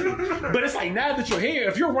be president. But it's like now that you're here,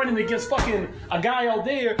 if you're running against fucking a guy out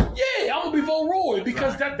there, yeah, I'm gonna be vote Roy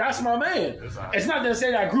because that's my man. It's not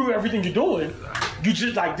necessarily I agree with everything you're doing. You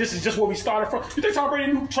just like this is just where we started from. You think Tom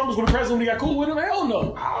Brady knew Trump was gonna be president when he got cool with him? Hell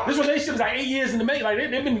no. This relationship is like 8 years in the making. Like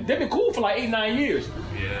they've been cool for like 8-9 years.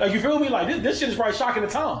 Yeah. Like you feel me? Like this shit is probably shocking to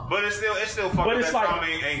Tom. But it's still fucking. But it's like Tom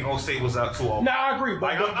ain't gonna say what's up too old. Nah, I agree.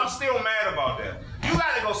 But I'm still mad about that. You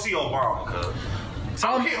gotta go see Obama, cuz.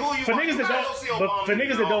 Tom, for niggas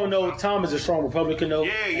that don't know, Tom is a strong Republican though.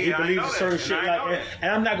 Yeah, he believes in certain shit like that.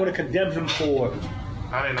 And I'm not gonna condemn him for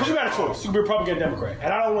Because you got a choice. You can be Republican or Democrat.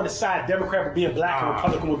 And I don't want to side Democrat with being black and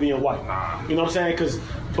Republican with being white. You know what I'm saying? Because,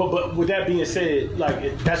 but with that being said,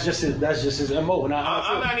 like that's just his MO. And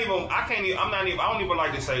I don't even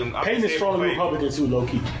like to say. Payton is strongly Republican too, low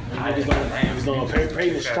key. I just don't know.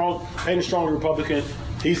 Payton is strongly Republican.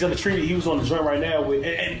 He's in the treaty. He was on the joint right now with,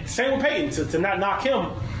 and same with Payton. To not knock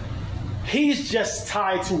him. He's just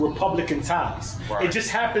tied to Republican ties. Right. It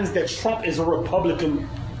just happens that Trump is a Republican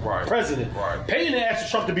president. Right. Payton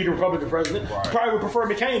asked Trump to be the Republican president. Right. Probably would prefer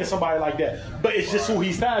McCain to somebody like that. But it's just who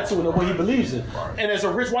he's tied to and what he believes in. Right. And as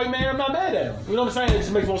a rich white man, I'm not mad at him. You know what I'm saying? It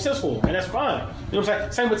just makes more sense for him. And that's fine. You know what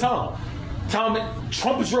I'm saying? Same with Tom.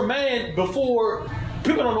 Trump is your man before.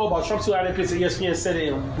 People don't know about Trump too. I didn't piss ESPN said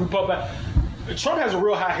it and we put back. Trump has a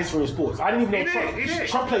real high history in sports. I didn't even know Trump.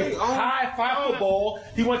 Trump played high football.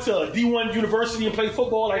 He went to a D1 university and played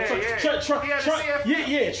football. Like Trump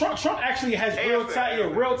actually has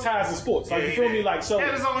real ties in sports. Like you feel me? Like so.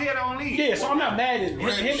 Yeah, so I'm not mad at him.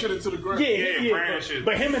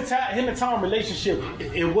 But him and Tom relationship,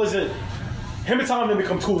 it wasn't. Him and Tom didn't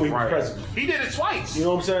become cool when he was president. He did it twice. You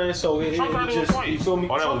know what I'm saying? So it just, you feel me?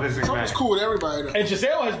 Trump is cool with everybody. And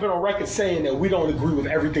Giselle has been on record saying that we don't agree with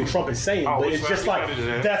everything Trump is saying, but it's just like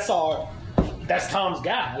that's Tom's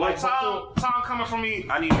guy. Like Tom coming from me,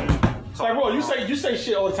 I need you. Like, bro, you say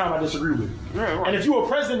shit all the time I disagree with. Yeah, right. And if you were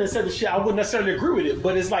president and said the shit, I wouldn't necessarily agree with it.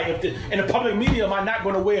 But it's like, in the public media, am I not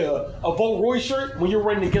going to wear a Vote Roy shirt when you're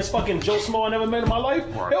running against fucking Joe Small I never met in my life?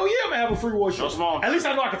 Right. Hell yeah, I'm going to have a Free Roy shirt. At least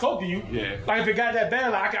I know I can talk to you. Yeah. Like, if it got that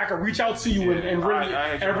bad, like, I can reach out to you and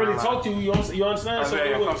really talk to you. You understand?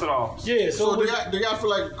 Yeah. So do y'all feel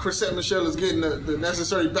like Chrisette Michele is getting the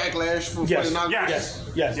necessary backlash for the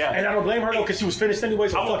Yes. And I don't blame her, though, because she was finished anyway,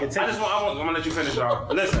 so fucking take it. I'm going to let you finish,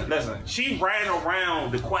 y'all. Listen. She ran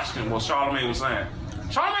around the question what Charlamagne was saying.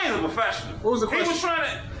 Charlamagne is a professional. What was the question?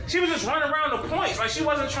 She was just running around the points. Like she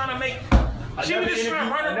wasn't trying to make. She was just trying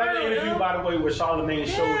to run around. Another interview, by the way, where Charlamagne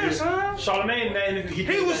showed this. Charlamagne in that interview,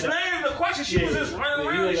 he was saying the question. She was just running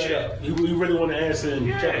around and shit. He really wanted to answer and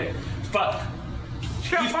he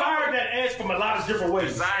fired that ass from a lot of different ways.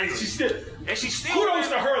 Exactly. And she still kudos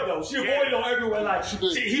to her though. She avoided on everywhere. Like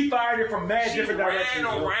he fired it from mad different directions. She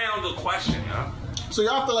ran around the question, So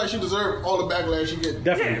y'all feel like she deserved all the backlash she get?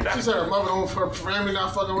 Definitely. She said her mother and her family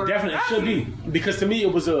not fucking with her. Definitely, it should be. Because to me,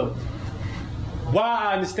 it was while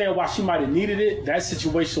I understand why she might have needed it, that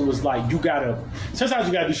situation was like, sometimes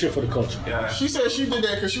you gotta do shit for the culture. Yeah. She said she did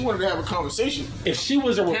that because she wanted to have a conversation. If she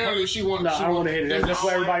was a Apparently she wanted I don't want to hit it. That's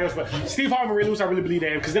what everybody else. But Steve Harvey and Ray Lewis, I really believe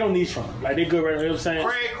that because they don't need Trump. Like, they good right now, you know what I'm saying?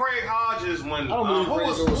 Craig Hodges, when... I don't believe who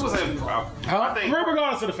was it?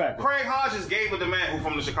 Regardless of the fact. Craig Hodges gave a demand who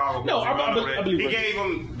from the Chicago... No, I believe he gave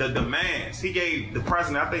him the demands. He gave the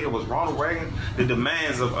president, I think it was Ronald Reagan, the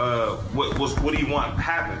demands of what he want to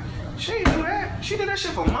happen. She didn't do that. She did that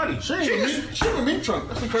shit for money. She didn't meet Trump.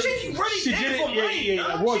 That's crazy. She really did it for money.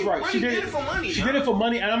 Yeah, was right. She did it for money. She did it for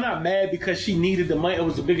money, and I'm not mad because she needed the money. It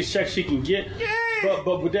was the biggest check she can get. Yeah.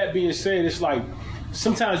 But with that being said, it's like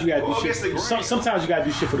sometimes you gotta do shit. Sometimes you gotta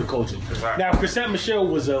do shit for the culture. Exactly. Now, Chrisette Michele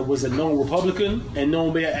was a known Republican and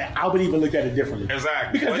known. I would even look at it differently.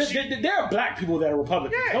 Exactly. Because there are black people that are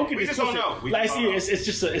Republicans. Yeah, don't get we this just don't know. It's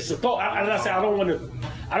just a thought. I don't want to.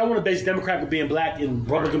 I don't want to base Democrat with being black and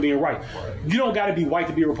Republican being right. You don't got to be white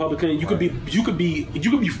to be a Republican. You could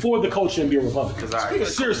be for the culture and be a Republican. Exactly.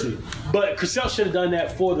 Seriously. But Chriselle should have done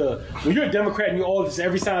that for when you're a Democrat and you're all this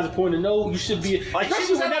every sign's a point to no, you should be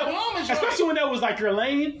especially when that was like your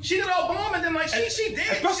lane. She did Obama, then like she did.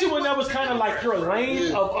 Especially when that was kind of like your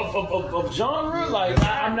lane of genre. Like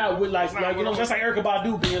I'm not with like you know that's like Erykah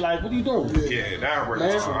Badu being like, what are you doing? Yeah, that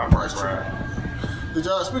hurts. Right. Did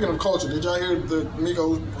y'all, speaking of culture, did y'all hear the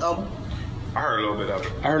Migos album? I heard a little bit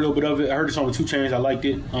of it. I heard the song with 2 Chainz. I liked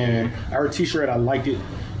it. I heard T-Shirt. I liked it.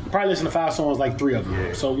 Probably listened to 5 songs, like 3 of them.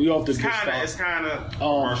 Yeah. So we off the good stuff. It's kind of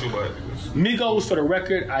commercial, but Migos, for the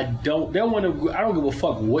record, I don't give a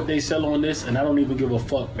fuck what they sell on this, and I don't even give a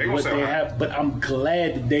fuck what they have. But I'm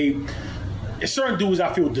glad that certain dudes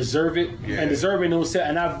I feel deserve it and deserve it.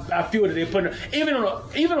 And I feel that they put even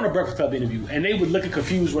on a Breakfast Club interview, and they would look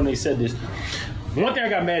confused when they said this. One thing I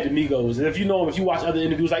got mad at Migos, and if you watch other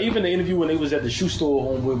interviews, like even the interview when they was at the shoe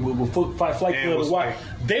store with Flight Club,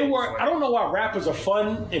 They were. I don't know why rappers are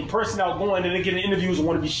fun in person, outgoing, and they get in interviews and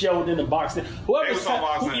want to be shelled in the box. Whoever's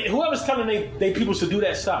telling they people should do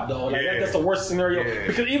that, stop, though. Like that's the worst scenario. Yeah.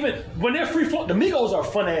 Because even when they're free flow, the Migos are a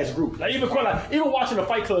fun ass group. Like even watching the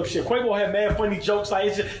Fight Club shit, Quavo had mad funny jokes. Like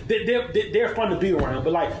it's just, they're fun to be around.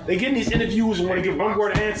 But like they get in these interviews and want to give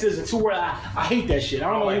 1-word answers and 2-word. I hate that shit. I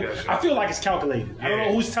don't know. I feel like it's calculated. I don't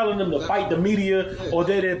know who's telling them to fight the media or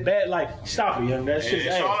they're bad. Like stop it, young. That shit's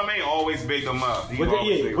ass. Charlamagne always big them up.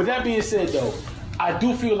 With that being said, though, I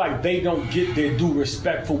do feel like they don't get their due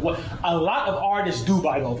respect for what a lot of artists do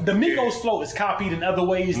by though. The Migos flow is copied in other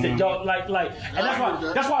ways that don't like, and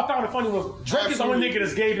that's why I found it funny when Drake is the only nigga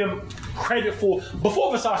that gave him credit for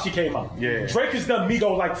before Versace came out. Yeah, Drake has done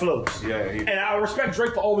Migos like flows. Yeah, and I respect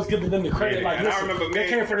Drake for always giving them the credit. Like, listen, I remember they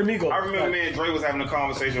came for the Migos. I remember me and Drake was having a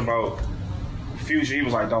conversation about Future. He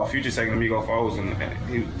was like, dog, Future taking the Migos flows and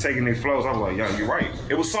he taking their flows. I was like, yo, you're right.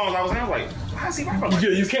 It was songs I was like, why is he rapping? Yeah,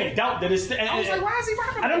 you can't doubt that it's. I was like, why is he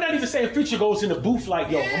rapping? I'm not even saying Future goes in the booth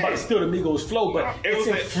like, yo, I'm about to steal the Migos flow, but it's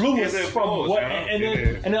influenced from what. And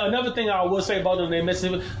then another thing I will say about them, they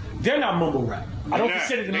mentioned, they're not mumble rap. I don't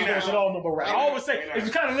consider the Migos at all mumble rap. I always say, if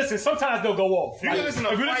you kind of listen, sometimes they'll go off. Like, if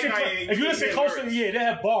you listen closely, they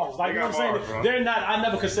have bars. Like, you know what I'm saying? They're not. I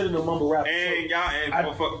never consider them mumble rap. And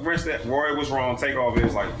y'all, for rest that Roy was wrong. Takeoff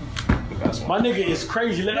is like. My nigga is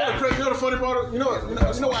crazy. You know the funny part? You know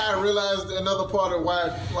why I realized another part of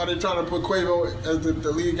why they're trying to put Quavo as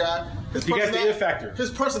the lead guy? He got the it factor.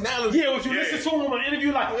 His personality. Yeah, if you listen to him on an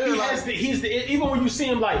interview, like he's the even when you see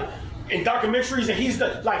him like in documentaries and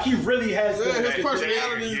he really has his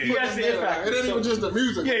personality. He has the it factor. It ain't even just the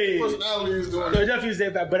music. Yeah. His personality is doing. There definitely is the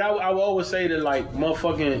it factor. But I will always say that like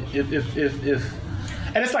motherfucking if.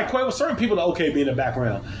 And it's like Quavo, certain people are okay being in the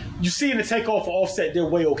background. You see in the Takeoff or Offset, they're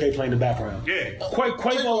way okay playing the background. Yeah.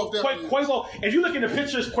 Quavo, if you look in the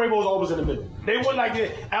pictures, Quavo's always in the middle. They would like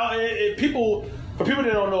it. People, for people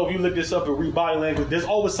that don't know, if you look this up and read body language, there's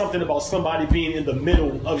always something about somebody being in the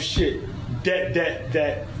middle of shit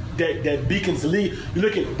that beacons the lead. You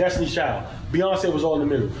look at Destiny's Child. Beyonce was all in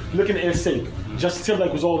the middle. Looking at NSYNC, Justin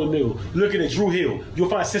Timberlake was all in the middle. Looking at Drew Hill, you'll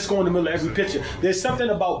find Cisco in the middle of every picture. There's something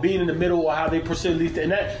about being in the middle or how they proceed,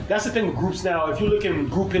 and that's the thing with groups now. If you look at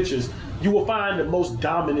group pictures, you will find the most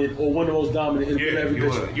dominant or one of the most dominant in the middle of every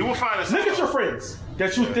picture. You will find look at your friends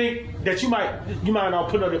that you think that you might not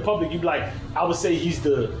put on the public. You be like, I would say he's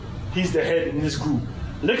the head in this group.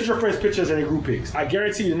 Look at your friends' pictures and their group pics. I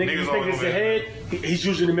guarantee you, the nigga you think is the head, he's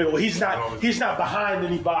usually in the middle. He's not behind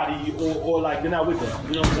anybody or like they're not with them.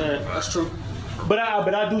 You know what I'm saying? That's true. But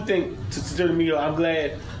I do think to me, I'm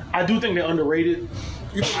glad. I do think they're underrated.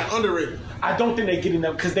 You think they're underrated? I don't think they get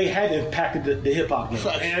enough because they have impacted the hip hop game,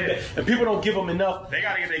 and people don't give them enough. They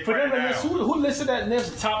gotta get their credit now. Who listed that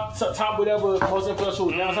next top whatever most influential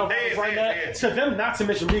downtown right now? To them, not to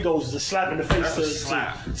mention Migos, is a slap in the face.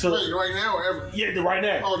 Wait, right now or ever? Yeah, right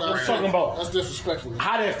now. Oh, no, I'm talking about. That's disrespectful.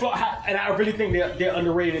 How they flow, and I really think they're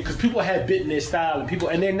underrated because people have bitten their style,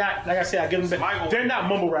 and they're not. Like I said, I give them. They're not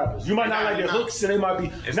mumble rappers. You might not like their hooks, and they might be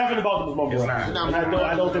nothing about them is mumble rappers. And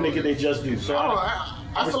I don't think they get their just due. So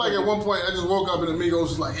I feel like at one point I just woke up and the Migos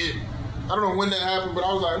was like it. I don't know when that happened, but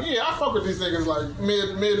I was like, yeah, I fuck with these niggas like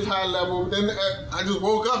mid high level. Then I just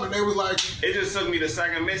woke up and they was like, it just took me the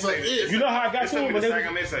second mixtape. You know how I got to them when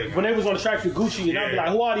they was on the track for Gucci, and I'd be like,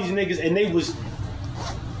 who are these niggas? And they was.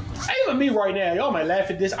 Even me right now, y'all might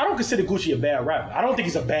laugh at this. I don't consider Gucci a bad rapper. I don't think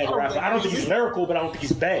he's a bad rapper. I don't think he's lyrical, but I don't think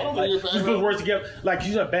he's bad. Like, you put words together, like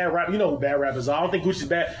he's a bad rapper. You know who bad rappers are. I don't think Gucci's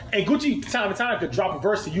bad. And Gucci, time to time, could drop a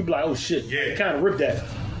verse and you be like, oh shit, yeah, kind of ripped that.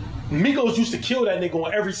 Migos used to kill that nigga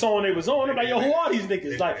on every song they was on. They're like, yo, who are these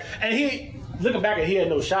niggas? Like, and he. Looking back, he had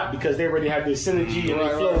no shot because they already have this synergy and their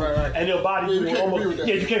flow and their body.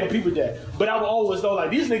 You can't compete with that. But I would always know,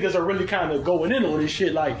 like, these niggas are really kind of going in on this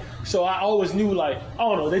shit. Like, so I always knew, like, I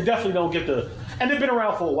don't know, they definitely don't get the. And they've been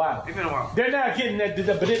around for a while. They're not getting that,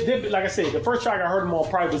 but like I said, the first track I heard them on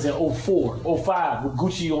probably was in 04, 05 with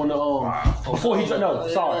Gucci on the before he dropped. No,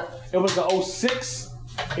 sorry, it was the 06.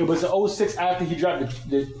 It was the 06 after he dropped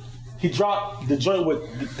He dropped the joint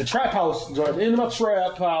with the Trap House joint. In my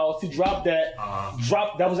Trap House, he dropped that.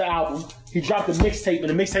 That was the album. He dropped the mixtape, and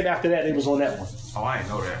the mixtape after that, they was on that one. Oh, I didn't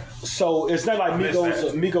know that. So it's not like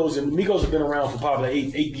Migos have been around for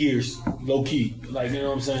probably 8 years, low key. Like, you know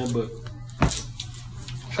what I'm saying? But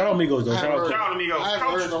shout out Migos though. Shout out Migos. I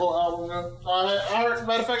haven't heard the whole album though. I heard.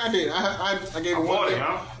 Matter of fact, I did. I gave it one.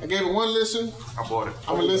 I gave it one listen. I bought it.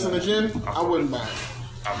 I'm gonna listen again. I wouldn't buy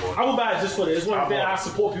it. I would buy it just for that. It's one of the things I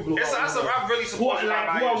support people. I really support who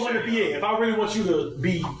I want to be in. If I really want you to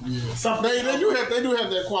be something, they do have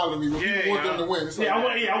that quality. People want them to win. Like, I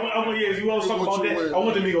want. You want to talk about that? I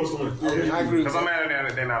want the Migos to win. Yeah, I agree. Because I'm mad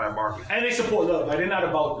at they're not at Barkley. And they support love. Like they're not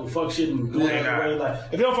about the fuck shit and doing it. Like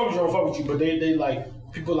if they don't fuck with you, they don't fuck with you. But they like.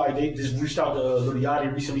 People like they just reached out to Lil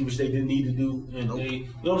Yachty recently, which they didn't need to do, and they, you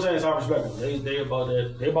know what I'm saying? It's I respect them. They about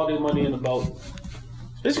that. They about their money and about.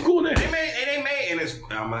 It's a cool nigga. They made, and it's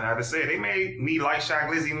I'm gonna have to say, they made me like Shaq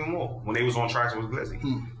Glizzy even more when they was on tracks with Glizzy.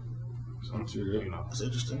 So, you know, that's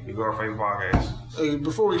interesting. The Girlfriend podcast. Hey,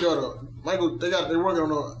 before we go to Michael, they're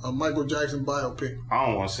working on a Michael Jackson biopic. I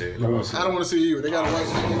don't want to see it. I don't want to see it either. They got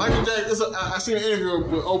Michael Jackson. I seen an interview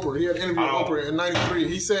with Oprah. He had an interview with Oprah in '93.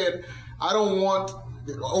 He said, "I don't want."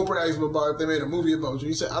 Oprah asked him about if they made a movie about you.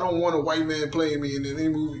 He said, "I don't want a white man playing me in any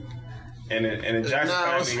movie." And the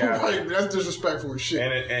Jackson family that's disrespectful as shit.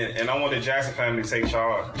 And I want the Jackson family to take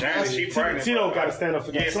charge. Janet, she pregnant. Tito got to stand up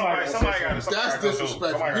for that. Somebody got to. That's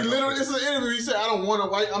disrespectful. He literally, it's an interview. He said,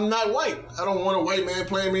 I'm not white. I don't want a white man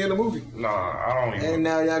playing me in the movie. Nah, I don't even. And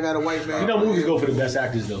now y'all got a white man. You know, movies go for the best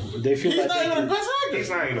actors though. They feel he's not even the best actor. He's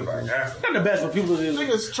not even the best actor. Not the best, but people.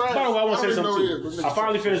 Niggas trying. By the way, I want to say something too. I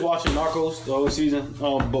finally finished watching Narcos the whole season.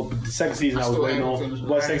 But the second season I was waiting on.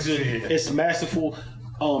 It's masterful.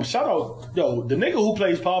 Shout out, the nigga who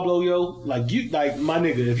plays Pablo, like my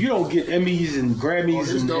nigga. If you don't get Emmys and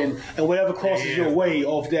Grammys and whatever crosses your way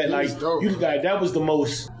off that, that was the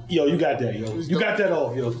most. You got that, You got that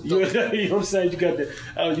off, You know what I'm saying? You got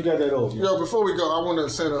that off. Yo, before we go, I want to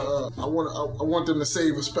send I want them to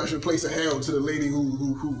save a special place of hell to the lady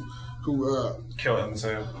who killed Emmett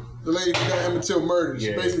Till. The lady who got Emmett Till murdered.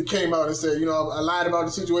 She basically came out and said, I lied about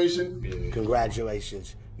the situation. Yeah.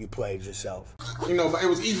 Congratulations. You played yourself. But it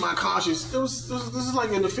was eating my conscience. This is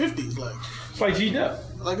like in the 50s, like. It's like G-Dep.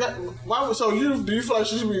 Like that. Do you feel like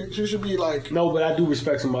she should be like? No, but I do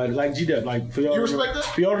respect somebody like G-Dep. Like for y'all, you respect that?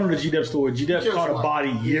 For y'all know the G-Dep story. G-Dep caught a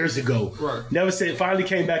body years ago. Right. Never said. Finally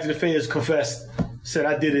came back to the feds, confessed, said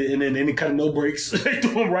I did it, and then any kind of no breaks. They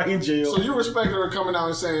threw him right in jail. So you respected her coming out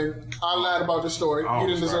and saying, "I lied about the story. You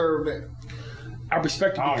didn't deserve that." I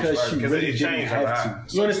respect her because she really didn't have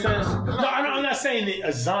to. You understand? No, I'm not saying it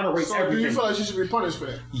exonerates everything. Do you feel like she should be punished for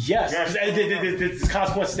that? Yes. There's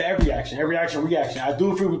consequences to every action. Every action, reaction. I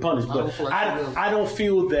do feel we punished, but I don't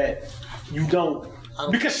feel that you don't.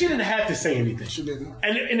 Because she didn't have to say anything. She didn't.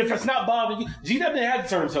 And if it's not bothering you, G-Dep didn't have to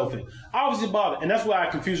turn himself in. Obviously bothered. And that's why I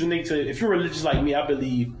confuse Nick to, if you're religious like me, I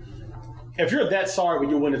believe, if you're that sorry when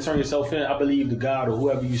you're willing to turn yourself in, I believe the God or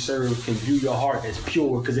whoever you serve can view your heart as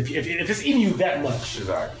pure. Because if it's eating you that much,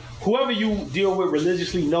 exactly. Whoever you deal with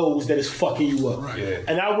religiously knows that it's fucking you up. Right. Yeah.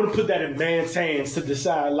 And I wouldn't put that in man's hands to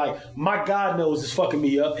decide, like, my God knows it's fucking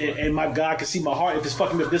me up, and my God can see my heart. If it's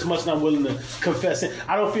fucking me up this much, then I'm willing to confess it.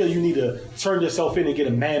 I don't feel you need to turn yourself in and get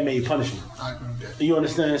a man-made punishment. I agree with that. You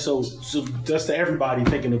understand? So that's to everybody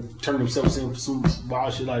thinking of turning themselves in for some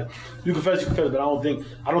wild shit. Like, you confess, but I don't think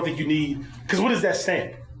you need, because what does that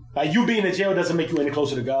stand? Like, you being in jail doesn't make you any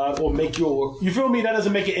closer to God, or make you feel me? That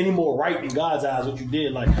doesn't make it any more right in God's eyes what you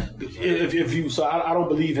did. Like, so I don't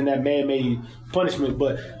believe in that man-made punishment,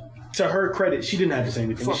 but to her credit, she didn't have to say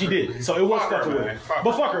anything. She did. So it was stuck to her.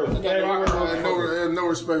 But fuck her. No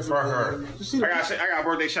respect for her. I got a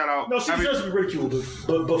birthday shout out. No, she deserves to be ridiculed,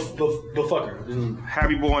 but fuck her.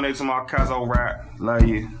 Happy born day to my cousin Rap. Love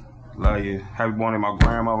you. Love you. Happy born day to my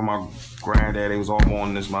grandmother, my granddad. They was all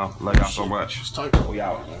born this month. Love y'all so much. We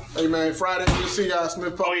out, man. Hey, man, Friday, we'll see y'all at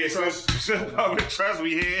Smith Public Trust. Smith Public Trust,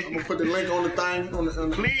 we here. I'm going to put the link on the thing.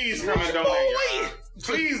 Please come and donate, y'all.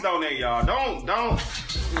 Please donate, y'all. Don't. Y'all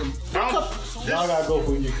gotta go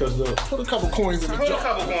for you because put a couple coins in the jar. Put a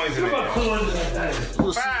couple coins in there.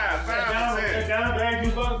 $5. That down bag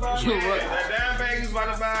you about to buy. Yeah, that down bag you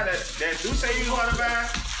about to buy. That do say you about to buy.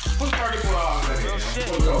 Put $34 in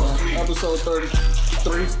there. Episode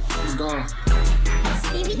 33 is gone. On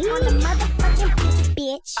the motherfucking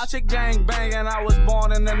bitch. I chick gang bang and I was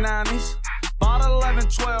born in the 90s. About 11,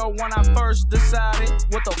 12 when I first decided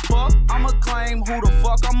what the fuck I'ma claim, who the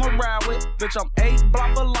fuck I'ma ride with. Bitch, I'm 8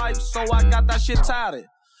 block for life, so I got that shit tied.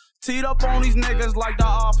 Teed up on these niggas like the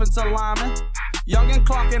offensive lineman. Young and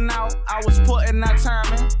clocking out, I was putting that time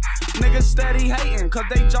in. Niggas steady hating, cause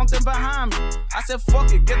they jumped in behind me. I said,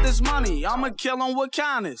 fuck it, get this money, I'ma kill them with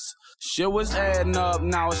kindness. Shit was adding up,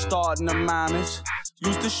 now it's starting to manage.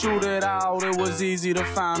 Used to shoot it out, it was easy to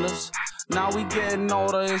find us. Now we getting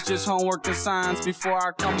older, it's just homework and science. Before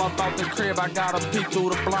I come up out the crib, I gotta peek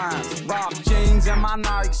through the blinds. Rock jeans and my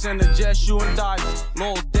Nikes and the jet shoe and dice.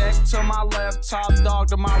 Little deck to my left, top dog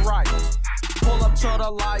to my right. Pull up to the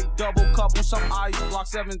light, double couple some ice. Block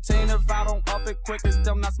 17, if I don't up it quick as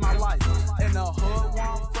them, that's my life. In the hood where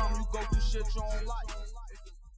I'm from, you go through shit you don't like.